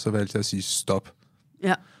tilfreds med, og så valgte jeg at sige stop.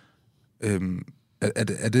 Ja.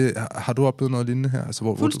 Har du oplevet noget lignende her?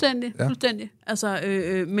 Altså, fuldstændig. Altså,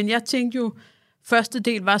 men jeg tænkte jo, første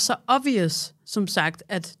del var så obvious, som sagt,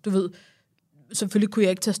 at du ved, selvfølgelig kunne jeg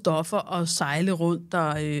ikke tage stoffer og sejle rundt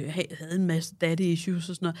og havde en masse daddy issues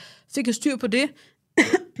og sådan noget. Så fik jeg styr på det,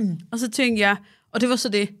 og så tænkte jeg, og det var så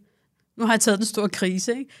det. Nu har jeg taget den store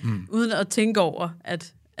krise, ikke? Uden at tænke over,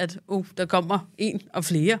 at der kommer en og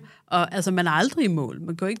flere. Og altså, man er aldrig i mål.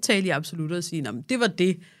 Man kan jo ikke tale i absolutter og sige, det var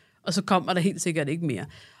det, og så kommer der helt sikkert ikke mere.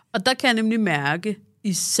 Og der kan jeg nemlig mærke,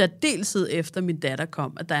 i særdeleshed efter min datter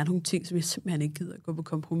kom, at der er nogle ting, som jeg simpelthen ikke gider at gå på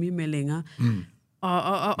kompromis med længere.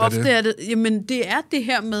 Og ofte er det, jamen det er det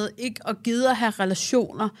her med ikke at gide at have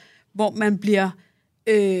relationer, hvor man bliver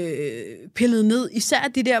pillet ned. Især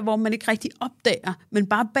de der, hvor man ikke rigtig opdager, men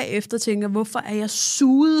bare bagefter tænker, hvorfor er jeg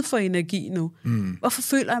suget for energi nu? Hvorfor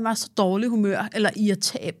føler jeg mig så dårlig humør, eller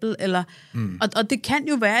irritabel? Eller, og det kan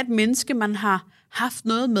jo være et menneske, man har haft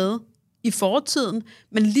noget med i fortiden,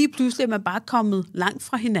 men lige pludselig er man bare kommet langt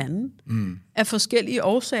fra hinanden af forskellige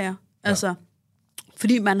årsager. Ja. Altså,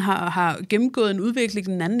 fordi man har gennemgået en udvikling,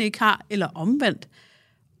 den anden ikke har, eller omvendt,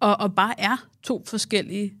 og bare er 2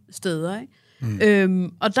 forskellige steder, ikke?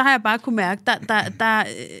 Og der har jeg bare kunne mærke, der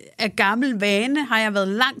af gammel vane har jeg været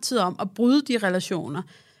lang tid om at bryde de relationer.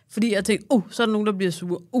 Fordi jeg tænkte, så er der nogen, der bliver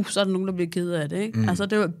sure. Så er der nogen, der bliver ked af det. Ikke? Altså,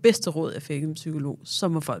 det var det bedste råd, jeg fik en psykolog. Så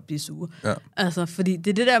må folk blive sure. Ja. Altså, fordi det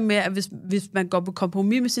er det der med, at hvis man går på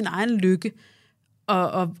kompromis med sin egen lykke,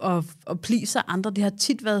 og pleaser andre, det har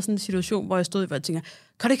tit været sådan en situation, hvor jeg stod og tænker,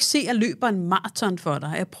 kan du ikke se, at jeg løber en maraton for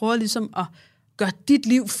dig? Jeg prøver ligesom at gøre dit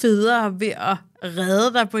liv federe ved at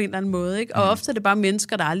redde dig på en eller anden måde. Ikke? Og ofte er det bare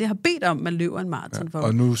mennesker, der aldrig har bedt om, at man løber en maraton for.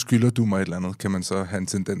 Og nu skylder du mig et eller andet, kan man så have en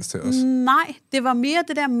tendens til os? Nej, det var mere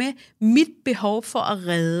det der med mit behov for at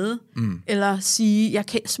redde, eller sige, jeg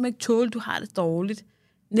kan simpelthen ikke tåle, du har det dårligt.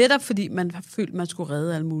 Netop fordi man har følt, man skulle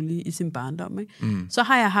redde alt muligt i sin barndom. Ikke? Så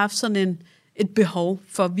har jeg haft sådan et behov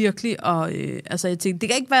for virkelig at... altså jeg tænkte, det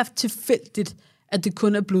kan ikke være tilfældigt, at det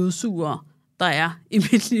kun er blodsugere, der er i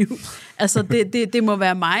mit liv. Altså, det må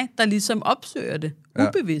være mig, der ligesom opsøger det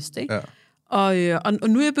ubevidst, ikke? Ja. Og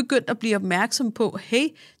nu er jeg begyndt at blive opmærksom på, hey,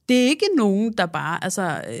 det er ikke nogen, der bare...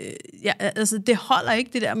 Altså, det holder ikke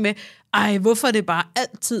det der med, hvorfor er det bare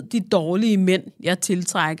altid de dårlige mænd, jeg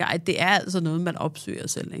tiltrækker? Det er altså noget, man opsøger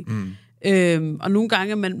selv, ikke? Og nogle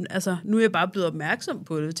gange, nu er jeg bare blevet opmærksom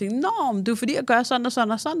på det. Jeg tænker, nå, men det er fordi, jeg gør sådan og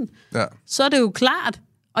sådan og sådan. Ja. Så er det jo klart.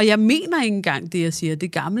 Og jeg mener ikke engang det, jeg siger. Det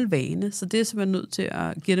er gammel vane, så det er simpelthen nødt til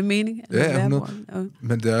at give det mening. Ja.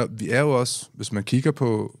 Men vi er jo også, hvis man kigger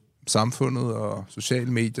på samfundet og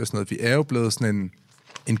sociale medier og sådan noget, vi er jo blevet sådan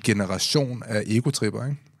en generation af egotripper,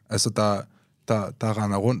 ikke? Altså, der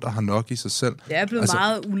render rundt og har nok i sig selv. Det er blevet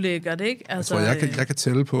meget ulækkert, ikke? Altså, jeg kan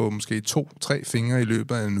tælle på måske 2-3 fingre i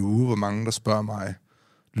løbet af en uge, hvor mange der spørger mig,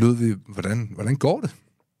 Ludvig, hvordan går det?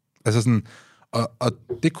 Altså sådan, og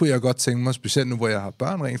det kunne jeg godt tænke mig, specielt nu, hvor jeg har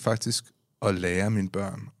børn rent faktisk, at lære mine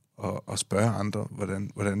børn og spørge andre,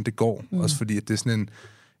 hvordan det går. Også fordi, at det er sådan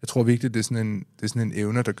jeg tror virkelig, det er sådan en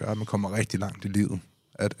evne, der gør, at man kommer rigtig langt i livet.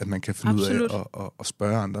 At man kan finde ud af at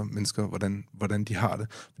spørge andre mennesker, hvordan de har det.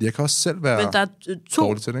 Fordi jeg kan også selv være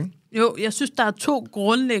dårlig til det, ikke? Jo, jeg synes, der er 2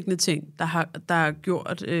 grundlæggende ting, der har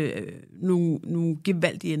gjort nogle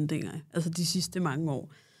gevaldige ændringer, altså de sidste mange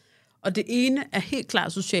år. Og det ene er helt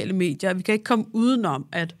klart sociale medier. Vi kan ikke komme udenom,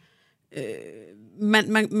 at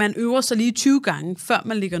man øver sig lige 20 gange, før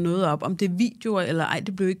man lægger noget op. Om det er videoer eller ej,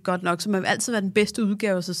 det blev ikke godt nok. Så man vil altid være den bedste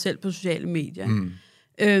udgave af sig selv på sociale medier.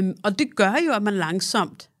 Og det gør jo, at man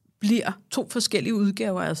langsomt bliver 2 forskellige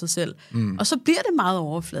udgaver af sig selv. Og så bliver det meget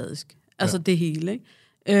overfladisk. Altså det hele, ikke?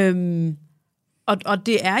 Og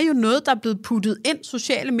det er jo noget, der er blevet puttet ind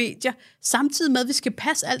sociale medier, samtidig med, at vi skal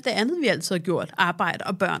passe alt det andet, vi altid har gjort, arbejde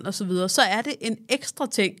og børn og så videre, så er det en ekstra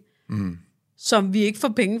ting, som vi ikke får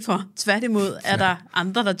penge for. Tværtimod er der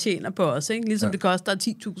andre, der tjener på os, ikke? Ligesom det koster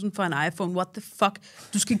 10.000 for en iPhone. What the fuck?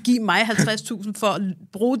 Du skal give mig 50.000 for at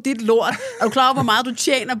bruge dit lort. Er du klar over, hvor meget du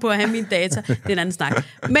tjener på at have mine data? Det er en anden snak.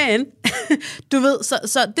 Men, du ved,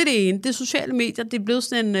 så det er det ene. Det er sociale medier, det er blevet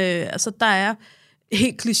sådan en, der er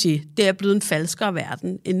helt kliché. Det er blevet en falskere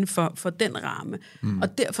verden inden for den ramme.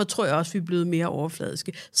 Og derfor tror jeg også, vi er blevet mere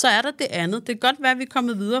overfladiske. Så er der det andet. Det kan godt være, at vi er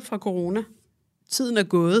kommet videre fra corona. Tiden er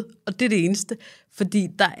gået, og det er det eneste. Fordi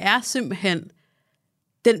der er simpelthen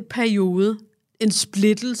den periode, en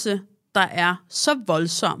splittelse, der er så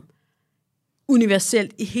voldsom,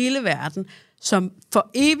 universelt i hele verden, som for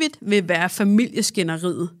evigt vil være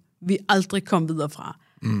familieskænderiet, vi aldrig kom videre fra.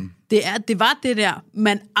 Det var det der,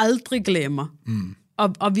 man aldrig glemmer.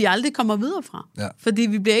 Og vi aldrig kommer videre fra. Ja. Fordi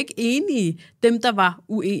vi bliver ikke enige, dem der var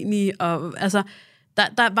uenige. Og, altså,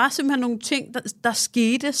 der var simpelthen nogle ting, der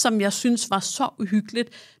skete, som jeg synes var så uhyggeligt.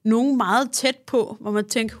 Nogle meget tæt på, hvor man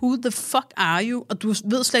tænker, who the fuck are you? Og du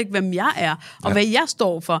ved slet ikke, hvem jeg er, og hvad jeg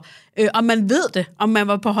står for. Og man ved det, om man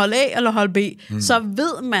var på hold A eller hold B, så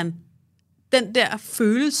ved man den der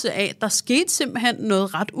følelse af, der skete simpelthen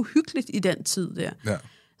noget ret uhyggeligt i den tid der,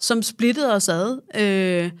 som splittede os ad.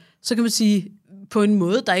 Så kan man sige, på en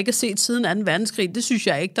måde, der ikke er set siden 2. verdenskrig. Det synes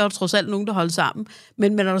jeg ikke. Der var trods alt nogen, der holdt sammen.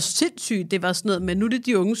 Men er der sindssygt, det var sådan noget, men nu er det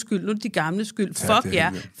de unge skyld, nu er det de gamle skyld. Fuck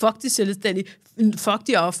ja, fuck de selvstændige, fuck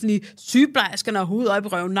de offentlige, sygeplejerskerne har hovedet op i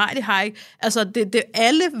røven. Nej, det har ikke. Altså,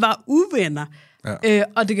 alle var uvenner. Ja.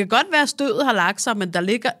 Og det kan godt være, at stødet har lagt sig, men der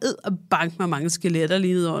ligger og bank med mange skeletter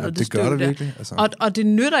lige ned under det støv der. Virkelig, altså. Og det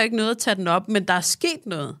nytter ikke noget at tage den op, men der er sket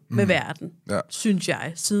noget med verden, synes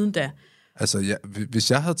jeg, siden da. Altså,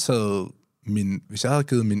 hvis jeg havde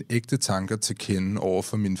givet mine ægte tanker til kende over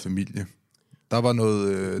for min familie, der var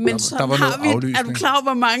noget, der var noget aflysning. Er du klar over,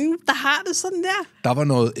 hvor mange, der har det sådan der? Der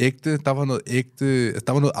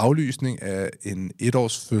var noget aflysning af en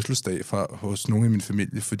 1-års fødselsdag hos nogle i min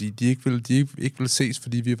familie, fordi de ikke ville ses,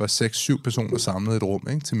 fordi vi var 6-7 personer samlet i et rum,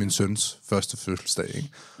 ikke, til min søns første fødselsdag. Ikke?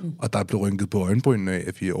 Og der blev rynket på øjenbrynene af,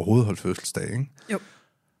 at vi overhovedet holdt fødselsdag. Ikke? Jo.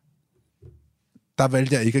 Der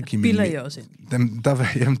valgte jeg ikke at give der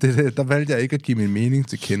valgte jeg ikke at give min mening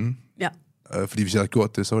til kende. Ja. Fordi hvis jeg havde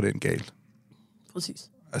gjort det, så var det en galt. Præcis.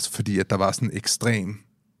 Altså fordi, at der var sådan en ekstrem,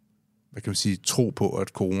 hvad kan man sige, tro på, at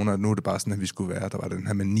corona, nu er det bare sådan, at vi skulle være. Der var den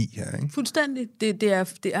her mani her, ikke? Fuldstændig. Det er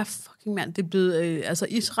fucking mand. Det er blevet,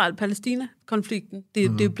 Israel-Palæstina-konflikten.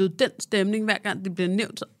 Det er blevet den stemning, hver gang det bliver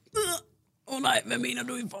nævnt, så nej, hvad mener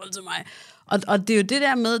du i forhold til mig? Og det er jo det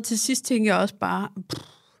der med, til sidst tænker jeg også bare,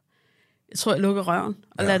 jeg tror, jeg lukker røven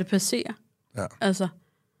og lader det passere. Ja. Altså.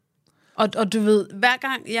 Og du ved, hver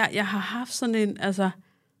gang jeg har haft sådan en, altså,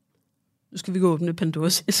 nu skal vi gå åbne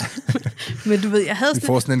Pandoras æske. Men du ved, jeg havde sådan... Vi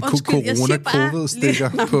får sådan en corona-covid-stikker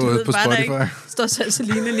på Spotify. Der står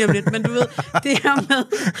Salseline lige om lidt, men du ved, det her med,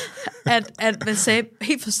 at man sagde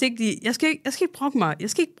helt forsigtigt, jeg skal ikke brokke mig, det er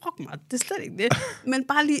slet ikke det. Men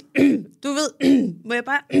bare lige, du ved, må jeg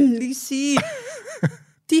bare lige sige,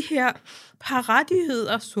 de her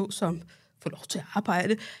parattigheder, såsom få lov til at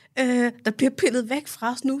arbejde, der bliver pillet væk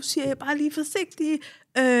fra os nu, siger jeg bare lige forsigtigt.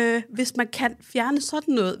 Hvis man kan fjerne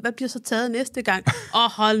sådan noget, hvad bliver så taget næste gang?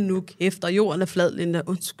 Hold nu kæft, og jorden er flad, Linda.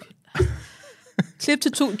 Undskyld. Klip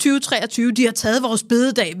til 2023, de har taget vores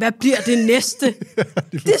bededag. Hvad bliver det næste?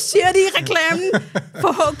 Det siger de i reklamen på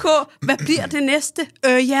HK. Hvad bliver det næste?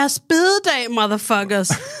 Jeres bededag,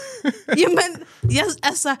 motherfuckers. Jamen,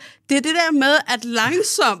 altså, det er det der med, at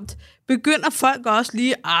langsomt begynder folk også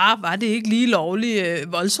lige, var det ikke lige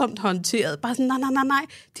lovligt voldsomt håndteret? Bare sådan, nej,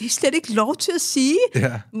 det er slet ikke lov til at sige.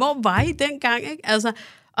 Ja. Hvor var I dengang, ikke? Altså,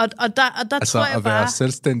 og der altså, tror jeg at bare... være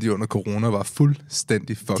selvstændig under corona var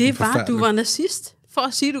fuldstændig fucking det var, forfærdeligt. du var nazist, for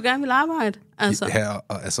at sige, at du gerne ville arbejde. Altså. Ja,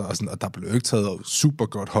 og der blev jo ikke taget super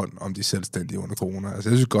godt hånd om de selvstændige under corona. Altså,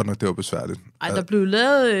 jeg synes godt nok, det var besværligt. Ej, der blev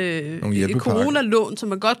lavet et coronalån, som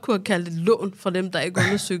man godt kunne have kaldt et lån for dem, der ikke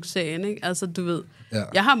undersøgte sagen. Ikke? Altså, du ved,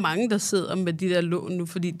 jeg har mange, der sidder med de der lån nu,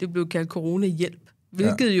 fordi det blev kaldt coronahjælp.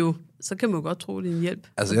 Hvilket jo, så kan man jo godt tro, det er en hjælp.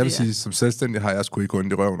 Altså, jeg vil sige, som selvstændig har jeg sgu ikke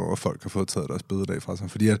ondt i røven over, at folk har fået taget deres bededag fra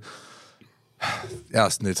sig. Fordi at jeg er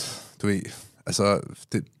sådan lidt, du ved, altså,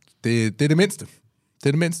 det er det mindste. Det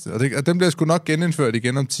er det mindste. Og dem bliver sgu nok genindført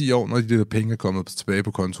igen om 10 år, når de der penge er kommet tilbage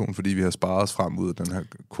på kontoen, fordi vi har sparet os frem ud af den her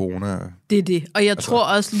corona. Det er det. Og jeg tror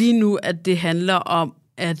også lige nu, at det handler om,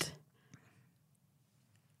 at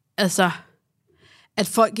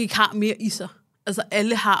folk ikke har mere i sig. Altså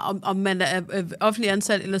alle har, om man er offentlig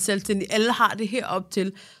ansat eller selvstændig, alle har det herop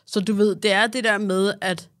til. Så du ved, det er det der med,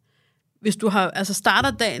 at hvis du har,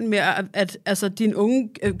 starter dagen med, at din unge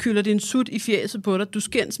kylder din sut i fjeset på dig, du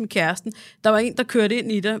skændes med kæresten, der var en, der kørte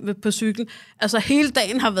ind i dig på cyklen, hele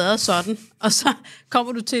dagen har været sådan, og så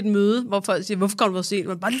kommer du til et møde, hvor folk siger, hvorfor kommer du så sent?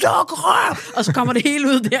 Man bare, luk røv! Og så kommer det hele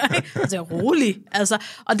ud der, ikke? Altså, rolig.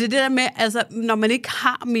 Og det er det der med, når man ikke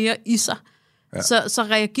har mere i sig, så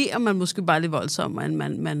reagerer man måske bare lidt voldsommere, end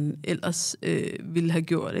man ellers ville have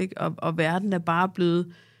gjort, ikke? Og verden er bare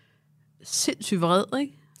blevet sindssygt vred,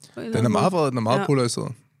 ikke? Den er meget vred, den er meget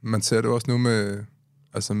polariseret. Man ser det også nu med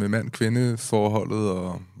mand-kvinde-forholdet,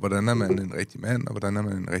 og hvordan er man en rigtig mand, og hvordan er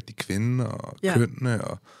man en rigtig kvinde, og kønnene,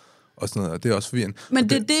 og sådan noget, og det er også forvirrende. Men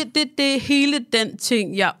det hele den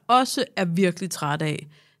ting, jeg også er virkelig træt af,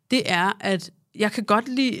 det er, at jeg kan godt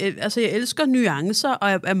lide, jeg elsker nuancer, og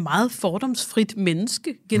jeg er meget fordomsfrit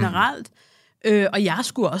menneske generelt, og jeg er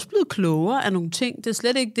sgu også blevet klogere af nogle ting, det er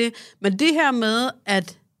slet ikke det, men det her med,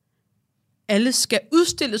 at alle skal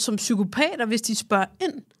udstilles som psykopater, hvis de spørger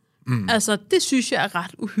ind. Det synes jeg er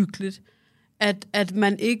ret uhyggeligt. At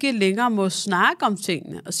man ikke længere må snakke om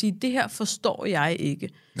tingene, og sige, det her forstår jeg ikke.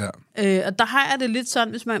 Ja. Og der har jeg det lidt sådan,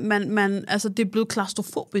 hvis man det er blevet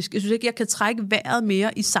klaustrofobisk. Jeg synes ikke, jeg kan trække vejret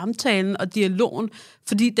mere i samtalen og dialogen,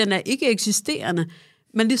 fordi den er ikke eksisterende.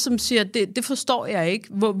 Man ligesom siger, det forstår jeg ikke.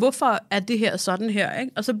 Hvorfor er det her sådan her?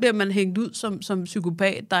 Ikke? Og så bliver man hængt ud som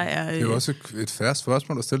psykopat, der er... Det er jo også et færre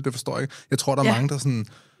spørgsmål at stille, det forstår jeg ikke. Jeg tror, der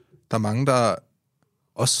er mange, der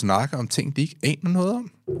også snakker om ting, de ikke aner noget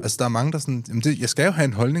om. Altså, der er mange, der sådan... jeg skal jo have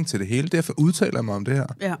en holdning til det hele, derfor udtaler jeg mig om det her.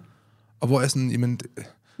 Ja. Og hvor jeg sådan,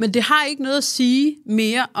 Men det har ikke noget at sige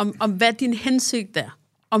mere om hvad din hensigt er.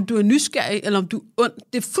 Om du er nysgerrig, eller om du er ond.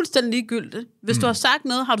 Det er fuldstændig ligegyldigt. Hvis du har sagt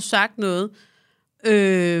noget, har du sagt noget.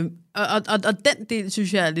 Og den del,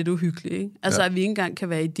 synes jeg er lidt uhyggelig, ikke? At vi ikke engang kan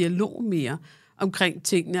være i dialog mere omkring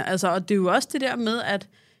tingene. Og det er jo også det der med, at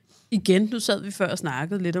igen, nu sad vi før og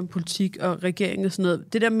snakkede lidt om politik og regering og sådan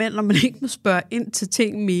noget. Det der med, når man ikke må spørge ind til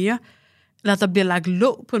ting mere, eller der bliver lagt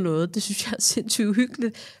låg på noget, det synes jeg er sindssygt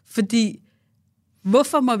uhyggeligt. Fordi,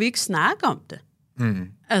 hvorfor må vi ikke snakke om det?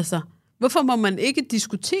 Hvorfor må man ikke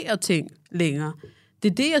diskutere ting længere?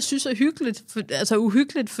 Det er det, jeg synes er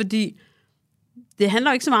uhyggeligt, fordi det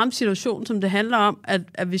handler ikke så meget om situationen, som det handler om,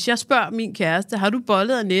 at hvis jeg spørger min kæreste, har du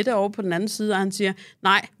bollet Annette over på den anden side, og han siger,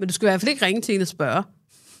 nej, men du skal i hvert fald ikke ringe til en og spørge.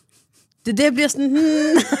 Det bliver sådan,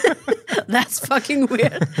 that's fucking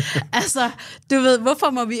weird. Du ved, hvorfor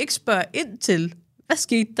må vi ikke spørge ind til, hvad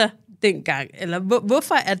skete der dengang? Eller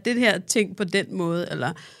hvorfor er det her ting på den måde?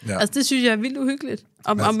 Eller, det synes jeg er vildt uhyggeligt.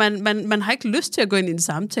 Og man har ikke lyst til at gå ind i en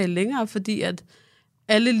samtale længere, fordi at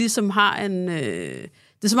alle ligesom har en...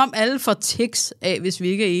 det er som om alle får tics af, hvis vi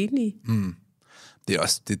ikke er enige. Det er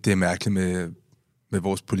også det er mærkeligt med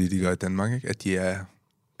vores politikere i Danmark, ikke? At de er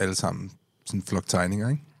alle sammen sådan floktegninger,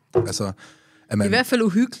 ikke? Altså, at man, det er i hvert fald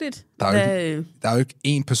uhyggeligt. Der er jo ikke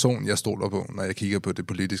én person, jeg stoler på, når jeg kigger på det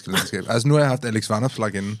politiske landskab. Nu har jeg haft Alex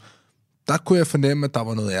Vanopslagh inde. Der kunne jeg fornemme, at der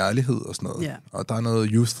var noget ærlighed og sådan noget. Ja. Og der er noget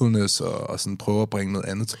youthfulness og sådan prøve at bringe noget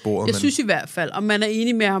andet til bordet. Jeg synes i hvert fald, om man er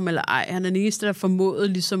enig med ham eller ej, han er den eneste, der formåede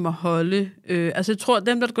ligesom at holde... jeg tror, at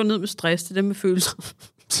dem, der går ned med stress, det er dem med følelser.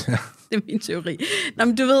 Det er min teori. Nå,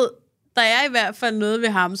 men du ved, der er i hvert fald noget ved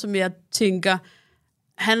ham, som jeg tænker,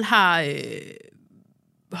 han har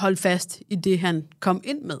holdt fast i det, han kom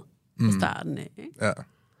ind med fra starten af. Ikke? Ja.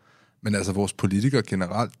 Men vores politikere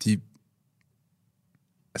generelt,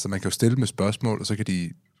 altså man kan jo stille med spørgsmål, og så kan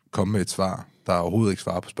de komme med et svar, der overhovedet ikke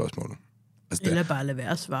svarer på spørgsmålet. Altså, Eller bare lade være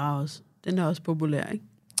at svare også. Den er også populær, ikke?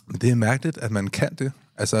 Men det er mærkeligt, at man kan det.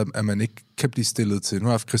 Altså, at man ikke kan blive stillet til... Nu har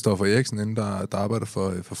jeg haft Christoffer Eriksen inde, der arbejder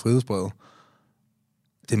for Frihedsbrevet.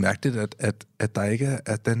 Det er mærkeligt, at der ikke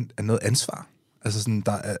er noget ansvar. Altså sådan,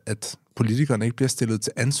 at politikerne ikke bliver stillet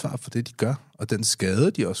til ansvar for det, de gør, og den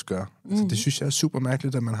skade, de også gør. Altså, det synes jeg er super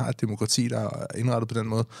mærkeligt, at man har et demokrati, der er indrettet på den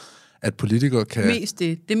måde, at politikere kan...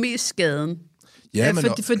 Det er mest skaden. Ja, men...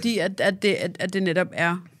 Fordi at det netop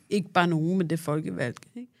er ikke bare nogen, men det er folkevalg.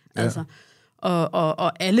 Ikke? Ja. Altså,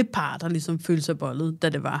 og alle parter ligesom følte sig bollet, da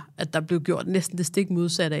det var, at der blev gjort næsten det stik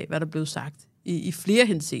modsat af, hvad der blev sagt i flere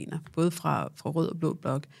henseender, både fra Rød og Blå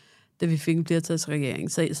Blok, da vi fik en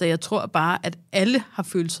flertalsregering. Så jeg tror bare, at alle har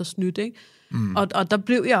følt sig snydt, ikke? Og der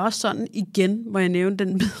blev jeg også sådan igen, hvor jeg nævnte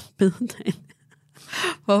den bededag,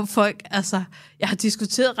 hvor folk, altså, jeg har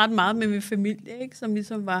diskuteret ret meget med min familie, ikke? Som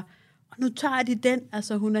ligesom var, og nu tager de den,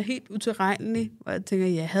 altså hun er helt utilregnelig, og jeg tænker,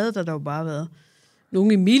 jeg havde der dog bare været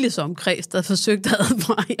nogen i Miles omkreds, der forsøgte at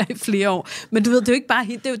advare jer i flere år. Men du ved, det er jo ikke bare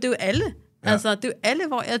hende, det er jo alle. Ja. Altså, det er jo alle,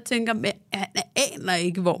 hvor jeg tænker, men jeg aner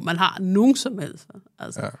ikke, hvor man har nogen som helst.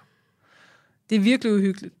 Altså, det er virkelig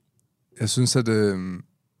uhyggeligt. Jeg synes, at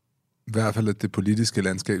i hvert fald at det politiske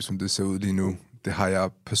landskab, som det ser ud lige nu, det har jeg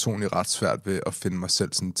personligt ret svært ved at finde mig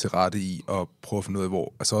selv sådan til rette i og prøve at finde ud af,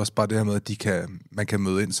 hvor... Altså også bare det her med, at man kan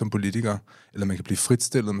møde ind som politiker, eller man kan blive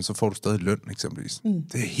fritstillet, men så får du stadig løn, eksempelvis.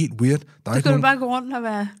 Det er helt weird. Så kan du bare gå rundt og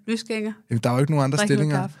være lysgænger. Jamen, der er jo ikke nogen andre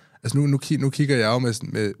stillinger. Altså nu kigger jeg jo med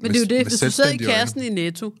men det er jo det, hvis du sidder i kassen i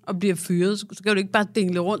Netto og bliver fyret, så kan du ikke bare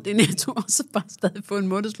dingle rundt i Netto og så bare stadig få en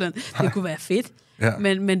månedsløn. Det kunne være fedt. Ja.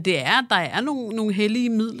 Men der er nogle hellige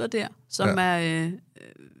midler der, som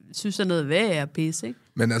synes er noget værd at pisse, ikke?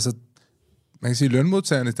 Men altså, man kan sige, at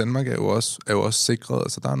lønmodtagerne i Danmark er jo også sikret.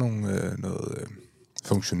 Altså, der er noget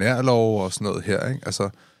funktionærlov og sådan noget her, ikke? Altså,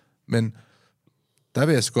 men der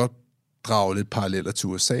vil jeg så godt drage lidt paralleller til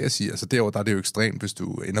USA og sige, altså derovre, der er det jo ekstremt, hvis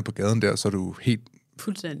du ender på gaden der, så er du helt...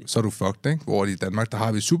 Fuldstændig. Så er du fucked, ikke? Hvor i Danmark, der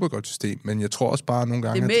har vi et super godt system, men jeg tror også bare nogle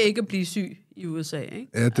gange... Det er med ikke at blive syg i USA, ikke?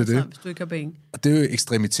 Ja, det er det. Hvis du ikke har penge. Og det er jo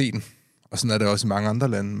ekstremiteten, og sådan er det også i mange andre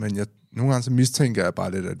lande, men nogle gange så mistænker jeg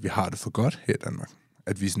bare lidt, at vi har det for godt her i Danmark.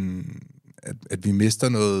 At vi sådan... At vi mister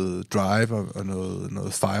noget drive og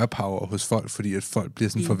noget firepower hos folk, fordi at folk bliver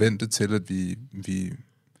sådan forventet til, at vi...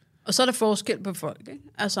 Og så er der forskel på folk, ikke?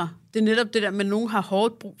 Altså, det er netop det der, men nogen har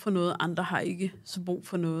hårdt brug for noget, andre har ikke så brug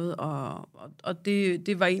for noget, og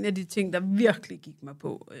det var en af de ting, der virkelig gik mig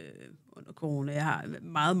på under corona. Jeg har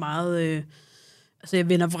meget, meget... altså, jeg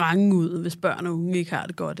vender vrangen ud, hvis børn og unge ikke har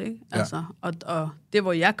det godt, ikke? Altså, og det,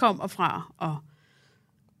 hvor jeg kommer fra, og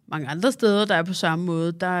mange andre steder, der er på samme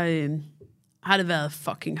måde, der har det været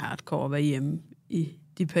fucking hardcore at være hjemme i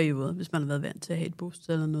de perioder, hvis man har været vant til at have et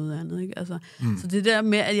bosted eller noget andet, ikke? Altså, så det der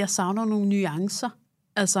med, at jeg savner nogle nuancer,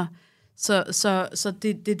 altså, så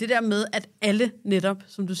det er det der med, at alle netop,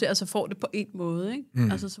 som du ser, altså får det på en måde,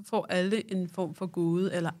 ikke? Altså, så får alle en form for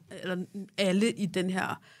gode, eller alle i den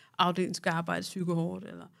her afdeling skal arbejde psykohårdt,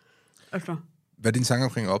 eller altså. Hvad er din tanke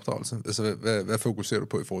omkring opdragelse? Altså, hvad fokuserer du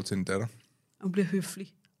på i forhold til din datter? Hun bliver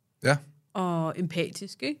høflig. Ja. Og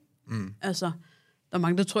empatisk, ikke? Altså, der er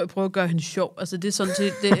mange, der tror, jeg prøver at gøre hende sjov. Altså, det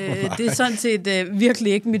er sådan set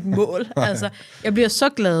virkelig ikke mit mål. Altså, jeg bliver så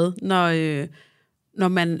glad, når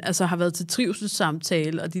man altså, har været til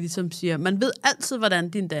trivselssamtale, og de ligesom siger, man ved altid, hvordan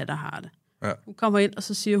din datter har det. Ja. Hun kommer ind, og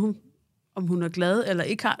så siger hun, om hun er glad, eller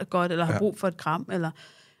ikke har det godt, eller har brug for et kram. Eller,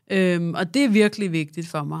 og det er virkelig vigtigt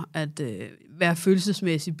for mig, at være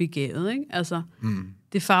følelsesmæssigt begavet. Ikke? Altså,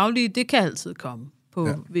 det faglige, det kan altid komme.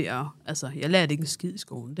 Ved at, altså, jeg lærte ikke en skid i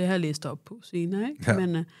skolen. Det har jeg læst op på senere, ikke? Ja.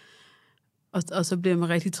 Men, og så bliver man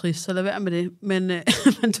rigtig trist, så lad være med det. Men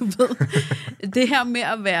du ved, det her med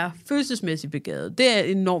at være følelsesmæssigt begavet, det er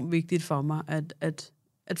enormt vigtigt for mig,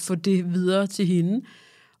 at få det videre til hende.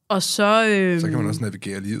 Og så kan man også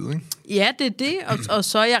navigere livet, ikke? Ja, det er det, og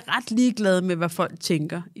så er jeg ret ligeglad med, hvad folk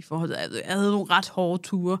tænker i forhold til, jeg havde nogle ret hårde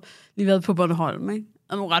ture, lige været på Bornholm, ikke? Jeg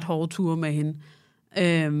havde nogle ret hårde ture med hende,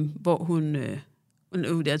 hvor hun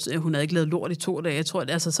havde ikke lavet lort i 2 dage. Jeg tror,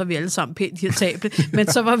 altså, så er vi alle sammen pænt irritable. Men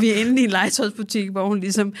så var vi inde i en legetøjsbutik, hvor hun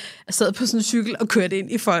ligesom sad på sådan en cykel og kørte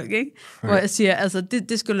ind i folk, ikke? Hvor jeg siger, altså,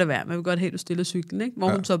 det skulle lade være. Man vil godt have, du stiller cyklen, ikke?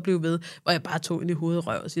 Hvor hun så blev ved, hvor jeg bare tog ind i hovedet og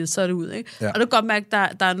røv og siger, så er det ud, ikke? Ja. Og det kan godt mærke,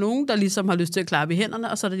 at der er nogen, der ligesom har lyst til at klappe i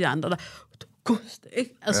hænderne, og så er der de andre, der gust,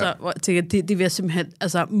 ikke? Altså, hvor jeg tænker, det vil jeg simpelthen,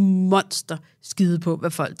 altså, monster skide på,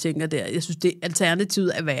 hvad folk tænker der. Jeg synes, det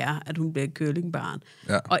alternativet er værre, at hun bliver et curlingbarn,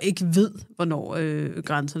 og ikke ved, hvornår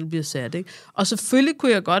grænserne bliver sat, ikke? Og selvfølgelig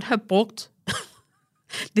kunne jeg godt have brugt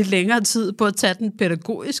lidt længere tid på at tage den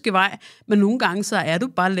pædagogiske vej, men nogle gange så er du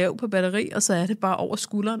bare lav på batteri, og så er det bare over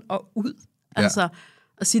skulderen og ud. Altså,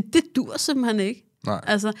 at sige, det dur simpelthen ikke. Nej.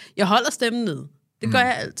 Altså, jeg holder stemmen ned. Det gør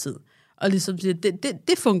jeg altid. Og ligesom siger,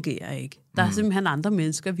 det fungerer ikke. Der er simpelthen andre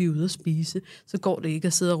mennesker, vi er ude at spise. Så går det ikke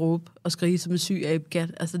at sidde og råbe og skrige som en syg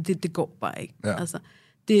abekat. Altså, det går bare ikke. Ja. Altså,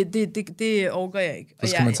 det orker jeg ikke. Så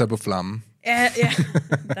skal man tage på flammen. Ja,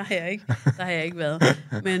 der har jeg ikke været.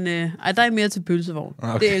 Men der er jeg mere til pølsevogn.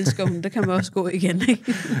 Okay. Det elsker hun. Der kan man også gå igen,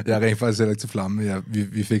 ikke? Jeg er rent faktisk heller ikke til flamme.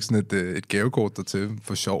 Vi fik sådan et gavekort dertil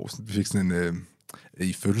for sjov. Vi fik sådan en...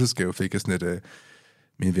 I fødselsgave fik jeg sådan et...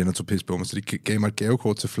 Mine venner tog pis på mig, så de gav mig et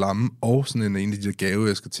gavekort til flamme, og sådan en af de der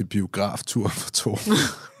gaveæsker til biograftur for 2.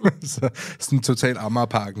 Så sådan total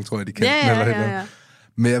Amagerparken, tror jeg, de kan. Ja.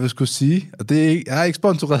 Men jeg vil skulle sige, og det er ikke, jeg er ikke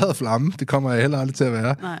sponsoreret af flamme, det kommer jeg heller aldrig til at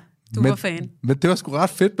være. Nej, du var fan. Men det var sgu ret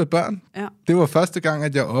fedt med børn. Ja. Det var første gang,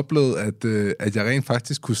 at jeg oplevede, at jeg rent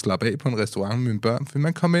faktisk kunne slappe af på en restaurant med mine børn. For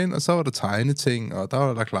man kom ind, og så var der tegneting, og der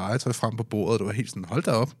var der legetøj frem på bordet, og det var helt sådan, hold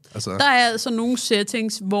da op. Altså. Der er altså nogle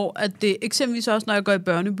settings, hvor at det, eksempelvis også, når jeg går i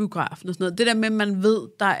børnebiografen og sådan noget, det der med, at man ved,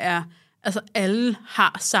 der er, altså alle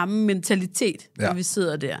har samme mentalitet, når vi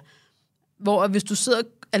sidder der. Hvor hvis du sidder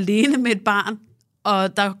alene med et barn,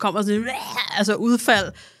 og der kommer sådan en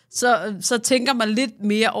udfald, så tænker man lidt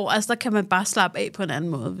mere over, altså der kan man bare slappe af på en anden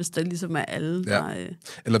måde, hvis der ligesom er alle, der...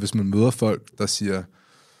 Eller hvis man møder folk, der siger,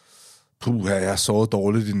 puha, jeg har sovet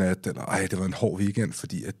dårligt i nat, eller ej, det var en hård weekend,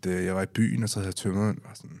 fordi at, jeg var i byen, og så havde jeg tømret,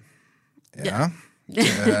 og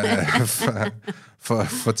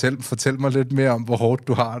sådan, fortæl mig lidt mere om, hvor hårdt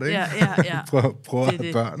du har det, ikke? Ja. Prøv at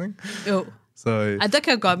have børn, ikke? Jo. Så, der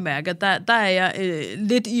kan jeg godt mærke, at der er jeg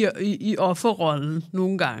lidt i offerrollen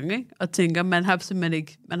nogle gange, ikke? Og tænker, man har simpelthen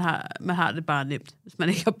ikke, man har det bare nemt, hvis man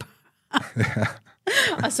ikke har børn.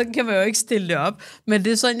 Og så kan man jo ikke stille det op. Men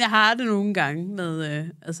det er sådan, jeg har det nogle gange med,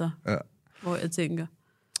 hvor jeg tænker.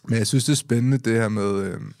 Men jeg synes, det er spændende, det her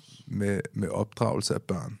med opdragelse af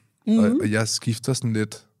børn. Og jeg skifter sådan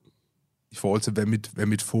lidt i forhold til, hvad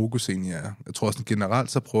mit fokus egentlig er. Jeg tror sådan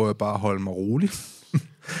generelt, så prøver jeg bare at holde mig rolig.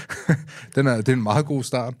 Det er en meget god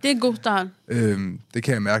start. Det er en god start. Det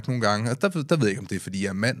kan jeg mærke nogle gange. Og der ved jeg ikke, om det er, fordi jeg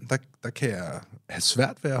er mand. Der kan jeg have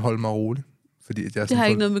svært ved at holde mig rolig. Fordi at jeg det har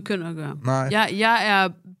ikke noget med køn at gøre. Nej. Jeg er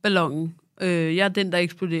ballonen. Jeg er den, der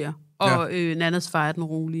eksploderer. Og Nannas far er den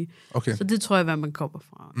rolige. Okay. Så det tror jeg, hvad man kommer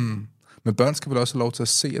fra. Men børn skal vel også have lov til at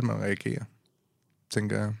se, at man reagerer,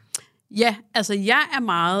 tænker jeg. Ja, altså jeg er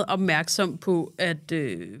meget opmærksom på, at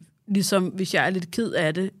ligesom hvis jeg er lidt ked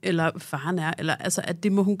af det, eller faren er, eller altså at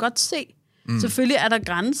det må hun godt se. Selvfølgelig er der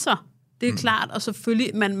grænser, det er klart, og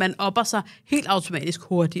selvfølgelig man opper sig helt automatisk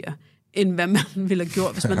hurtigere, end hvad man ville have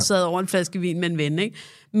gjort, hvis man sad over en flaske vin med en ven, ikke?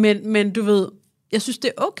 Men du ved, jeg synes,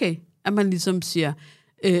 det er okay, at man ligesom siger,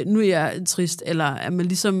 nu er jeg trist, eller at man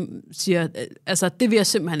ligesom siger, altså det vil jeg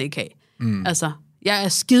simpelthen ikke have. Altså, jeg er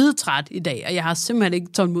skidetræt i dag, og jeg har simpelthen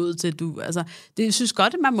ikke tålmodighed til, altså, jeg synes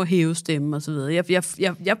godt, at man må hæve stemmen og så videre.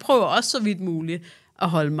 Jeg prøver også så vidt muligt at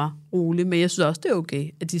holde mig rolig, men jeg synes også, det er okay,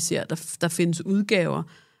 at de ser, at der findes udgaver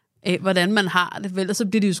af, hvordan man har det. Ellers så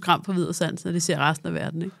bliver de jo skræmt på videre sans, når de ser resten af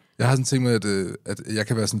verden, ikke? Jeg har sådan tænkt med, at jeg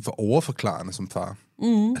kan være sådan for overforklarende som far.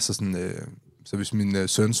 Altså sådan, så hvis min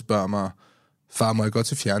søn spørger mig, far, må jeg gå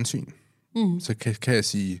til fjernsyn? Så kan jeg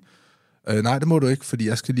sige, nej, det må du ikke, fordi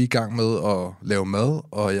jeg skal lige i gang med at lave mad,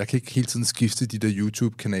 og jeg kan ikke hele tiden skifte de der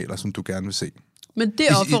YouTube-kanaler, som du gerne vil se. Men det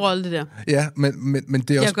er offerrolle, det der. Ja, men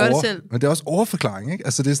det er også men det er også overforklaring, ikke?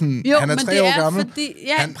 Altså det er sådan, jo, han er 3 år gammel, fordi,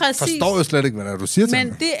 han forstår jo slet ikke, hvad det er, du siger til ham.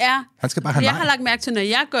 Men det er, han skal bare have jeg har lagt mærke til, når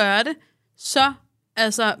jeg gør det, så,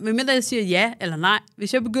 altså, medmindre jeg siger ja eller nej,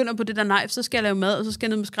 hvis jeg begynder på det der nej, så skal jeg lave mad, og så skal jeg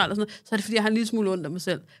ned med skrald og sådan noget, så er det, fordi jeg har en lille smule ondt af mig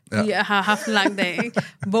selv. Fordi jeg har haft en lang dag, ikke?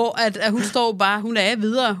 Hvor at hun står bare, hun er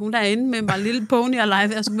videre, hun er inde med bare en lille pony og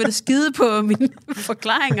live, altså med det skide på mine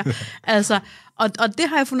forklaringer. Altså, og det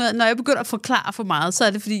har jeg fundet ud af, når jeg begynder at forklare for meget, så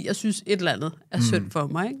er det, fordi jeg synes, et eller andet er synd for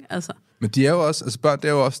mig, ikke? Altså. Men de er jo også, altså børn,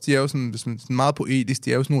 de er jo sådan meget poetisk,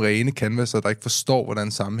 de er jo sådan nogle rene canvaser, der ikke forstår,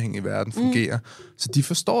 hvordan sammenhæng i verden fungerer. Så de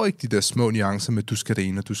forstår ikke de der små nuancer med, du skal det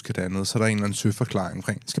ene, og du skal det andet, så er der en eller anden søforklaring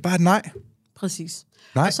omkring. Det skal bare have nej. Præcis.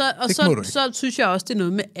 Nej, og så synes jeg også, det er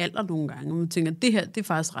noget med alder nogle gange. Man tænker, det her, det er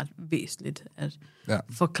faktisk ret væsentligt at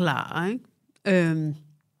forklare, ikke?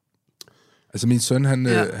 Altså min søn, han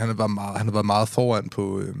har været meget foran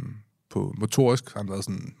på motorisk, han har været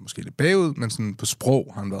sådan, måske lidt bagud, men sådan på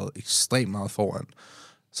sprog har han været ekstremt meget foran.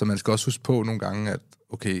 Så man skal også huske på nogle gange, at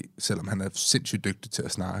okay, selvom han er sindssygt dygtig til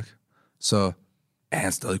at snakke, så er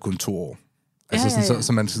han stadig kun 2 år. Altså sådan,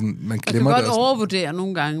 så man glemmer det. Man kan godt overvurdere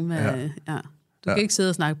nogle gange med, Du kan ikke sidde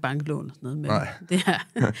og snakke banklån og sådan noget med Nej. det her.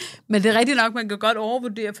 Men det er rigtigt nok, man kan godt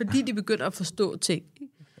overvurdere, fordi de begynder at forstå ting.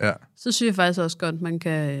 Ja. Så synes jeg faktisk også godt, man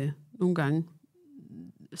kan nogle gange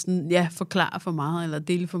sådan, forklare for meget, eller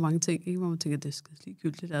dele for mange ting, ikke? Hvor man tænker, det er skide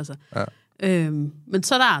ligegyldigt. Altså. Ja. Men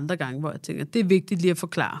så er der andre gange, hvor jeg tænker, det er vigtigt lige at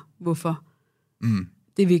forklare, hvorfor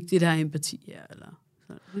det er vigtigt at have empati her. Eller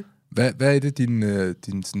sådan. Hvad er det dine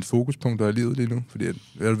sådan fokuspunkter i livet lige nu? Fordi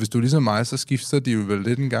hvis du er ligesom mig, så skifter de jo vel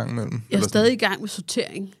lidt en gang imellem. Jeg er stadig i gang med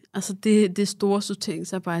sortering. Altså det store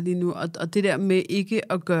sorteringsarbejde lige nu, og det der med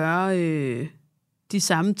ikke at gøre de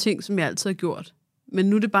samme ting, som jeg altid har gjort. Men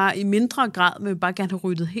nu er det bare i mindre grad, men jeg vil bare gerne have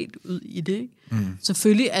ryddet helt ud i det. Ikke?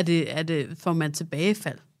 Selvfølgelig er det får man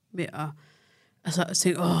tilbagefald med at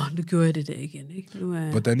tænke, nu gjorde jeg det der igen. Ikke?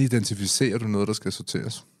 Hvordan identificerer du noget, der skal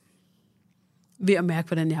sorteres? Ved at mærke,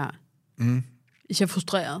 hvordan jeg har. Hvis jeg er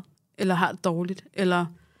frustreret, eller har det dårligt, eller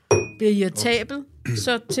bliver irritabel,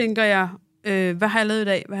 så tænker jeg, hvad har jeg lavet i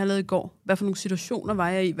dag, hvad har jeg lavet i går, hvad for nogle situationer var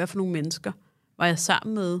jeg i, hvad for nogle mennesker var jeg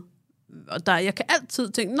sammen med. Og jeg kan altid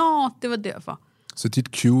tænke, det var derfor. Så dit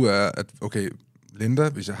cue er, at okay, Linda,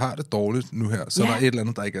 hvis jeg har det dårligt nu her, så er der et eller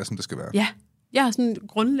andet, der ikke er, som det skal være. Ja, jeg er sådan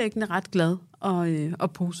grundlæggende ret glad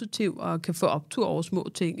og positiv, og kan få optur over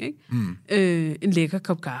små ting. Ikke? En lækker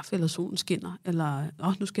kop kaffe, eller solen skinner, eller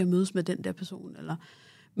nu skal jeg mødes med den der person. Eller.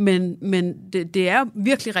 Men det er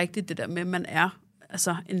virkelig rigtigt, det der med, at man er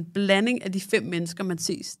altså, en blanding af de 5 mennesker, man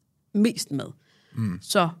ses mest med.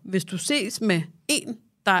 Så hvis du ses med en,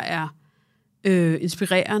 der er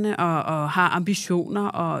inspirerende og har ambitioner,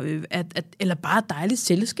 og eller bare dejligt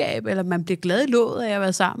selskab, eller man bliver glad i låget af at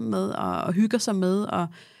være sammen med, og hygger sig med,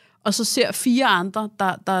 og så ser 4 andre,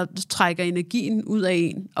 der trækker energien ud af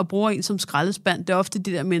en, og bruger en som skraldespand. Det er ofte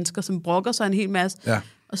de der mennesker, som brokker sig en hel masse,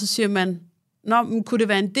 og så siger man, men kunne det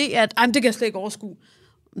være en idé, at det kan jeg slet ikke overskue.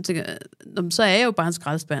 Tænker, så er jeg jo bare en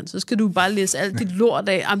skraldespand. Så skal du bare læse alt dit lort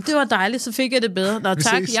af. Det var dejligt, så fik jeg det bedre. Nå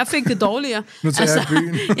tak, jeg fik det dårligere. Nu tager jeg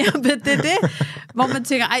byen. Det er det, hvor man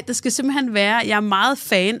tænker, det skal simpelthen være, jeg er meget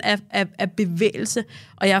fan af bevægelse,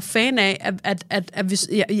 og jeg er fan af, at hvis,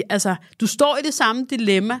 du står i det samme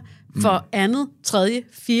dilemma for andet, tredje,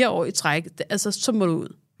 4 år i træk, så må du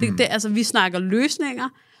ud. Vi snakker løsninger.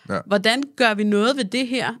 Ja. Hvordan gør vi noget ved det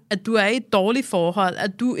her, at du er i et dårligt forhold,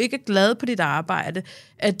 at du ikke er glad på dit arbejde,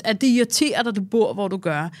 at det irriterer dig, du bor, hvor du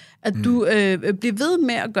gør, at du bliver ved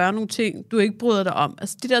med at gøre nogle ting, du ikke bryder dig om,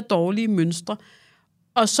 altså de der dårlige mønstre,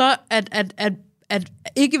 og så at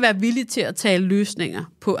ikke være villig til at tale løsninger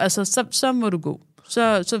på, altså så må du gå,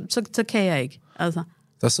 så kan jeg ikke. Altså.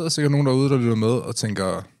 Der sidder sikkert nogen derude, der lytter med og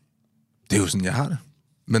tænker, det er jo sådan, jeg har det,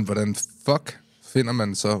 men hvordan finder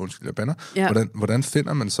man så, undskyld, jeg bander, hvordan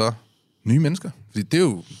finder man så nye mennesker? Fordi det er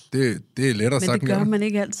jo, det er lettere sagt. Men det gør man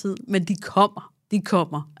ikke altid. Men de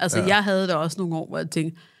kommer. Altså, jeg havde det også nogle år, hvor jeg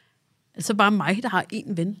tænkte, altså bare mig, der har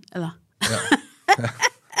en ven, eller? Ja.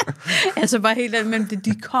 Altså bare helt andet, men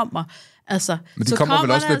de kommer. Altså, men de kommer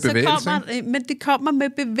vel også med bevægelse, men de kommer med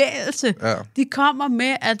bevægelse. Ja. De kommer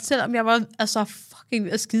med, at selvom jeg var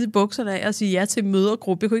fucking skide bukserne af at sige ja til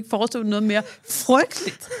mødergruppe, jeg kunne ikke forestille mig noget mere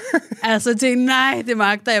frygteligt. Altså, jeg tænkte, nej, det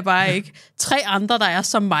magter jeg bare ikke. 3 andre, der er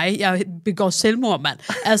som mig. Jeg begår selvmord, mand.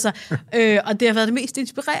 Altså, og det har været det mest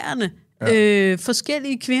inspirerende. Ja.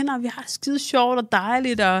 Forskellige kvinder, vi har skide sjovt og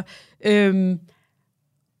dejligt,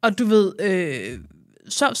 og du ved...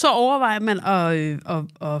 Så overvejer man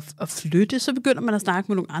at flytte, så begynder man at snakke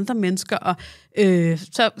med nogle andre mennesker, og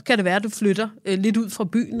så kan det være, at du flytter lidt ud fra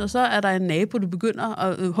byen, og så er der en nabo, du begynder,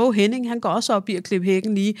 og Henning, han går også op i at klippe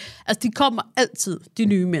hækken lige. Altså, de kommer altid, de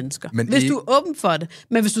nye mennesker, hvis du er åben for det.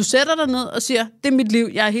 Men hvis du sætter dig ned og siger, det er mit liv,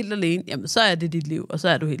 jeg er helt alene, jamen, så er det dit liv, og så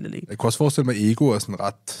er du helt alene. Jeg kunne også forestille mig, at ego er sådan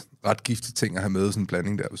ret giftige ting at have med, sådan en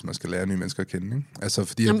blanding der, hvis man skal lære nye mennesker at kende, ikke? Altså,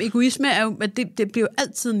 fordi... Jamen, egoisme er jo, at det bliver jo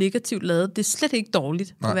altid negativt lavet. Det er slet ikke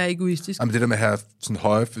dårligt at være egoistisk. Jamen, det der med at have sådan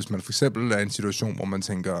høje, hvis man for eksempel er i en situation, hvor man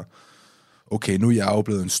tænker, okay, nu er jeg jo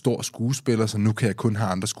blevet en stor skuespiller, så nu kan jeg kun have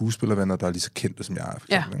andre skuespillervenner, der er lige så kendte, som jeg er.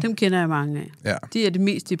 Ja, dem kender jeg mange af. Ja. De er de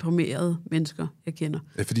mest deprimerede mennesker, jeg kender.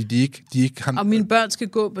 Ja, fordi de ikke har... Og mine børn skal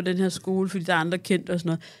gå på den her skole, fordi der er andre kendte og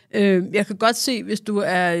sådan noget. Jeg kan godt se, hvis du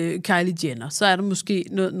er Kylie Jenner, så er der måske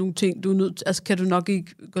nogle ting, du er nødt... Altså, kan du nok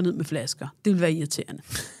ikke gå ned med flasker. Det vil være irriterende.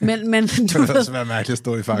 Men det vil også være mærkeligt at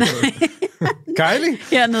stå i faktor. Kylie?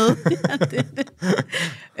 Hernede.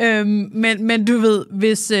 Ja, men du ved,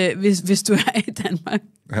 hvis du er i Danmark,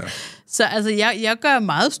 så altså, jeg gør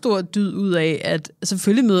meget stor dyd ud af, at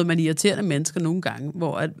selvfølgelig møder man irriterende mennesker nogle gange,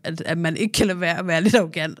 hvor at man ikke kan lade være at være lidt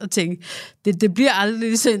arrogant og tænke, det bliver aldrig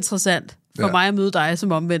lige så interessant for mig at møde dig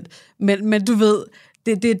som omvendt. Men du ved,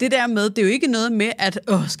 det der med, det er jo ikke noget med, at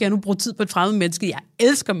skal jeg nu bruge tid på et fremmed menneske? Jeg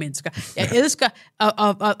elsker mennesker. Jeg elsker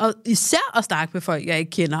og især at snakke med folk, jeg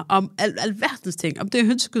ikke kender, om alverdens ting, om det er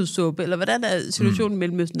hønsekødssuppe, eller hvordan er situationen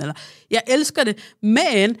mellem Mellemøsten, eller jeg elsker det,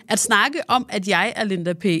 men at snakke om, at jeg er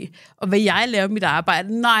Linda P., og hvad jeg laver mit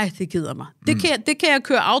arbejde, nej, det gider mig. Det kan jeg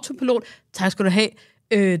køre autopilot. Tak skal du have.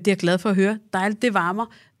 Det er jeg glad for at høre. Dejligt, det varmer.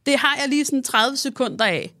 Det har jeg lige sådan 30 sekunder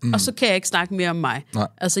af, og så kan jeg ikke snakke mere om mig. Nej.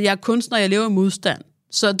 Altså, jeg er kunstner, jeg lever i modstand.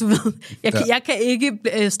 Så du ved, jeg kan ikke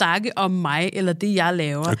snakke om mig, eller det, jeg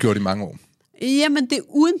laver. Jeg har gjort det i mange år. Jamen, det er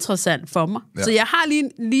uinteressant for mig. Ja. Så jeg har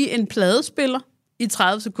lige en pladespiller i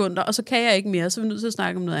 30 sekunder, og så kan jeg ikke mere, så er vi nødt til at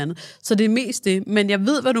snakke om noget andet. Så det er mest det. Men jeg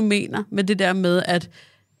ved, hvad du mener med det der med, at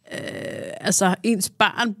ens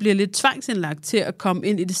barn bliver lidt tvangsindlagt til at komme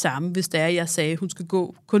ind i det samme, hvis det er, jeg sagde, hun skal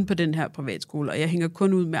gå kun på den her privatskole, og jeg hænger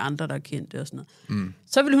kun ud med andre, der er kendte og sådan noget.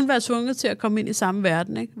 Så vil hun være tvunget til at komme ind i samme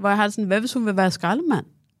verden, ikke? Hvor jeg har sådan, hvad hvis hun vil være skraldemand?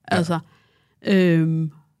 Ja. Altså,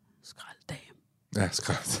 skralddame. Ja,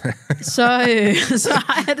 skrald. Så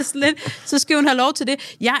har jeg det sådan lidt, så skal hun have lov til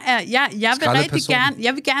det. Jeg vil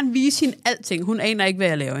rigtig gerne vise hende alting. Hun aner ikke, hvad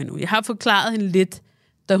jeg laver endnu. Jeg har forklaret hende lidt,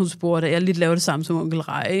 da hun spurgte, jeg lidt laver det samme som onkel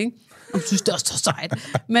Rej, ikke? Og hun synes, det er også så sejt.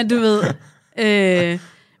 Men du ved,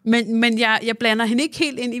 men jeg blander hende ikke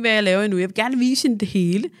helt ind i, hvad jeg laver endnu. Jeg vil gerne vise hende det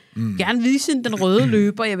hele. Gerne vise hende den røde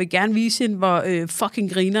løber. Jeg vil gerne vise hende, hvor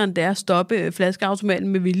fucking grineren det er at stoppe flaskeautomaten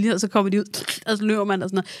med vilje, og så kommer de ud, og så løber man og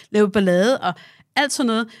sådan noget, laver ballade og alt sådan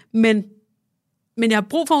noget. Men jeg har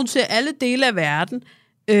brug for, at hun ser alle dele af verden,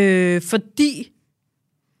 fordi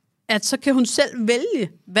at så kan hun selv vælge,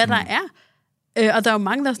 hvad der er. Og der er jo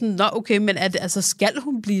mange, der er sådan, okay, men skal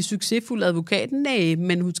hun blive succesfuld advokat? Nej,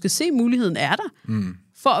 men hun skal se, muligheden er der,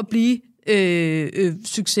 for at blive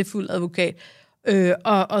succesfuld advokat.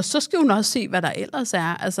 Og så skal hun også se, hvad der ellers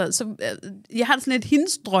er. Altså, jeg har sådan lidt,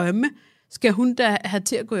 hendes drømme skal hun da have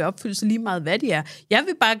til at gå i opfyldelse lige meget, hvad de er. Jeg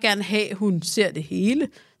vil bare gerne have, at hun ser det hele.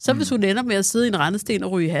 Så hvis hun ender med at sidde i en rendesten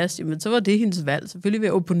og ryge hash, jamen, så var det hendes valg. Selvfølgelig vil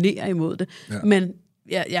jeg opponere imod det. Ja. Men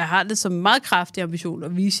jeg har det som meget kraftig ambition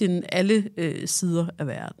at vise hende alle sider af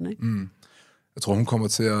verden. Ikke? Jeg tror, hun kommer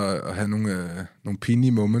til at have nogle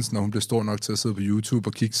pinlige moments, når hun bliver stor nok til at sidde på YouTube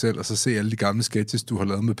og kigge selv, og så se alle de gamle sketches, du har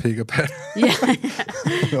lavet med Pick og Pat. Ja.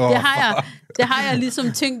 Det har jeg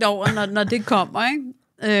ligesom tænkt over, når det kommer.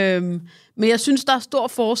 Ikke? Men jeg synes, der er stor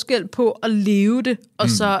forskel på at leve det, og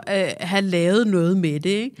så have lavet noget med det.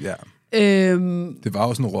 Ikke? Ja. Det var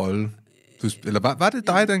også en rolle. Eller var det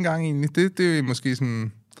dig dengang egentlig? Det er måske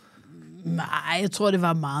sådan... Nej, jeg tror, det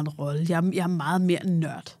var meget en rolle. Jeg er meget mere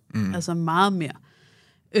nørd. Altså meget mere.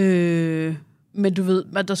 Men du ved,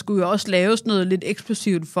 at der skulle jo også laves noget lidt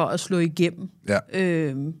eksplosivt for at slå igennem.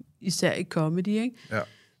 Ja. Især i comedy, ikke? Ja.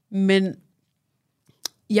 Men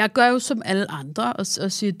jeg gør jo som alle andre,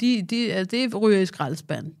 og siger, det ryger i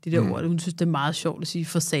skraldespanden, de der ord. Hun synes, det er meget sjovt at sige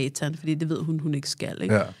for satan, fordi det ved hun ikke skal,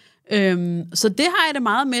 ikke? Ja. Så det har jeg det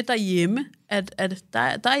meget med derhjemme, at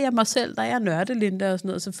der er jeg mig selv, der er jeg nørdelinda og sådan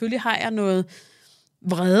noget. Selvfølgelig har jeg noget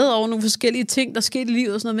vrede over nogle forskellige ting, der sker i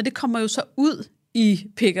livet og sådan noget, men det kommer jo så ud i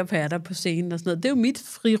Pick og Patter på scenen og sådan noget. Det er jo mit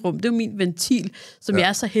frirum, det er jo min ventil, som jeg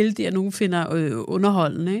er så heldig, at nogen finder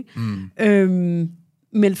underholdende. Ikke?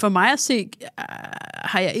 Men for mig at se,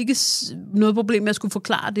 har jeg ikke noget problem med at skulle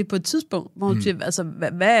forklare det på et tidspunkt, hvor hun siger, altså,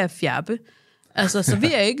 hvad er fjappe? Altså, så vil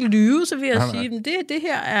jeg ikke lyve, så vil jeg sige, at det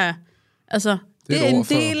her er, altså, det er en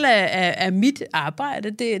del af mit arbejde.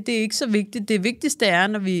 Det er ikke så vigtigt. Det vigtigste er,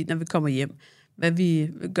 når vi kommer hjem, hvad vi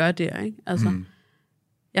gør der, ikke? Altså,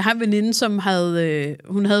 jeg har en veninde, som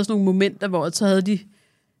hun havde sådan nogle momenter, hvor så havde de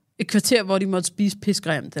et kvarter, hvor de måtte spise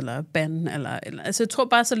pisgrimt, eller banden, eller altså, jeg tror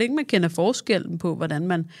bare, så længe man kender forskellen på, hvordan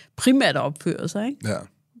man primært opfører sig, ikke? Ja.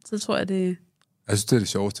 Så tror jeg, det... Jeg synes, det er det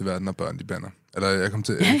sjoveste i verden, når børn de bander. Eller jeg kom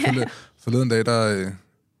til... Forleden dag, der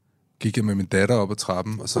gik jeg med min datter op ad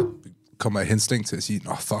trappen, og så kommer jeg henslæng til at sige,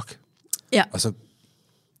 nå, fuck. Ja. Og så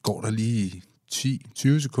går der lige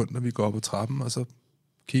 10-20 sekunder, vi går op ad trappen, og så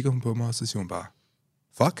kigger hun på mig, og så siger hun bare,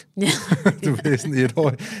 fuck. Ja. Du er sådan et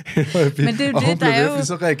år. Men det er jo og hun bliver ved, fordi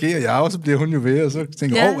så reagerer jeg, og så bliver hun jo ved, og så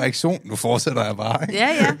tænker jeg, reaktion, nu fortsætter jeg bare. Ikke?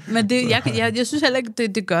 Ja, men jeg synes heller ikke,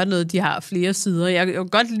 det gør noget, de har flere sider. Jeg kan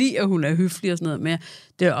godt lide, at hun er høflig og sådan noget, men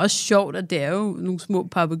det er også sjovt, at det er jo nogle små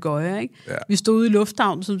papegøjer, ikke? Ja. Vi stod ude i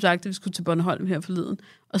lufthavnen, som sagt, da vi skulle til Bornholm her forleden,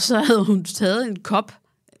 og så havde hun taget en kop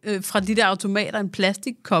fra de der automater, en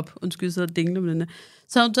plastikkop, undskyld, så dingle med den der.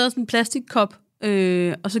 Så havde hun taget sådan en plastikkop,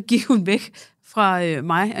 og så gik hun væk fra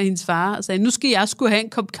mig og hendes far og sagde, nu skal jeg skulle have en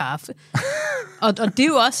kop kaffe. og det er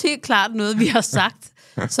jo også helt klart noget, vi har sagt,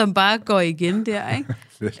 som bare går igen der,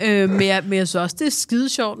 ikke? Men jeg synes også, det er skide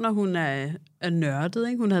sjovt, når hun er nørdet,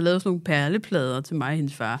 ikke? Hun har lavet sådan nogle perleplader til mig og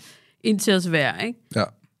hendes far. ind til os hver, ikke? Ja.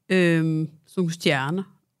 Sådan nogle stjerner.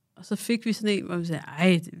 Og så fik vi sådan en, hvor vi sagde,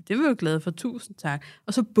 ej, det var jeg jo glad for, 1000 tak.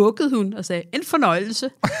 Og så bukkede hun og sagde, en fornøjelse.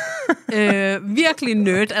 Virkelig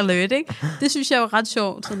nerd alert, ikke? Det synes jeg er jo ret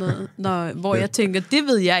sjovt, sådan noget, hvor jeg tænker, det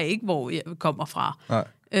ved jeg ikke, hvor jeg kommer fra. Nej.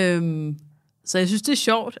 Så jeg synes, det er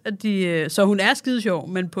sjovt, at de... så hun er skide sjov,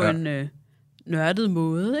 men på en nørdet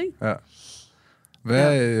måde, ikke? Ja.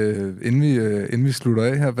 Inden vi slutter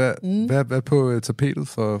af her, hvad er på tapetet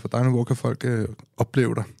for dig nu? Hvor kan folk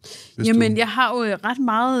opleve dig? Jamen, jeg har jo ret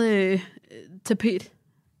meget tapet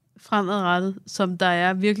fremadrettet, som der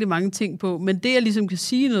er virkelig mange ting på. Men det, jeg ligesom kan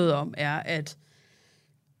sige noget om, er,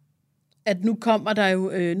 at nu kommer der jo...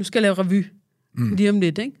 nu skal jeg lave revy lige om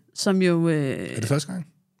lidt, ikke? Som jo... er det første gang?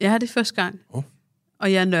 Ja, det er første gang.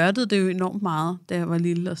 Og jeg nørdede det jo enormt meget, da jeg var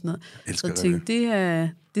lille og sådan noget. Så jeg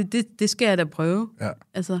tænkte, det skal jeg da prøve. Ja.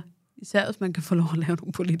 Altså, især hvis man kan få lov at lave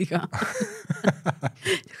nogle politikere.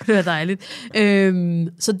 Det kunne være dejligt.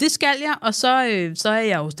 Så det skal jeg, og så er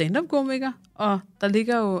jeg jo stand-up-komiker, og der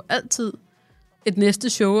ligger jo altid et næste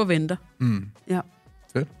show og venter. Ja.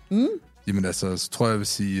 Fedt. Jamen altså, så tror jeg vil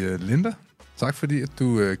sige, Linda, tak fordi at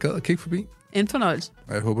du gad at kigge forbi. En fornøjelse.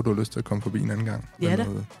 Og jeg håber, du har lyst til at komme forbi en anden gang. Ja da.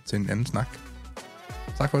 Til en anden snak.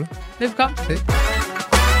 Tak for det. Velkommen. Hej.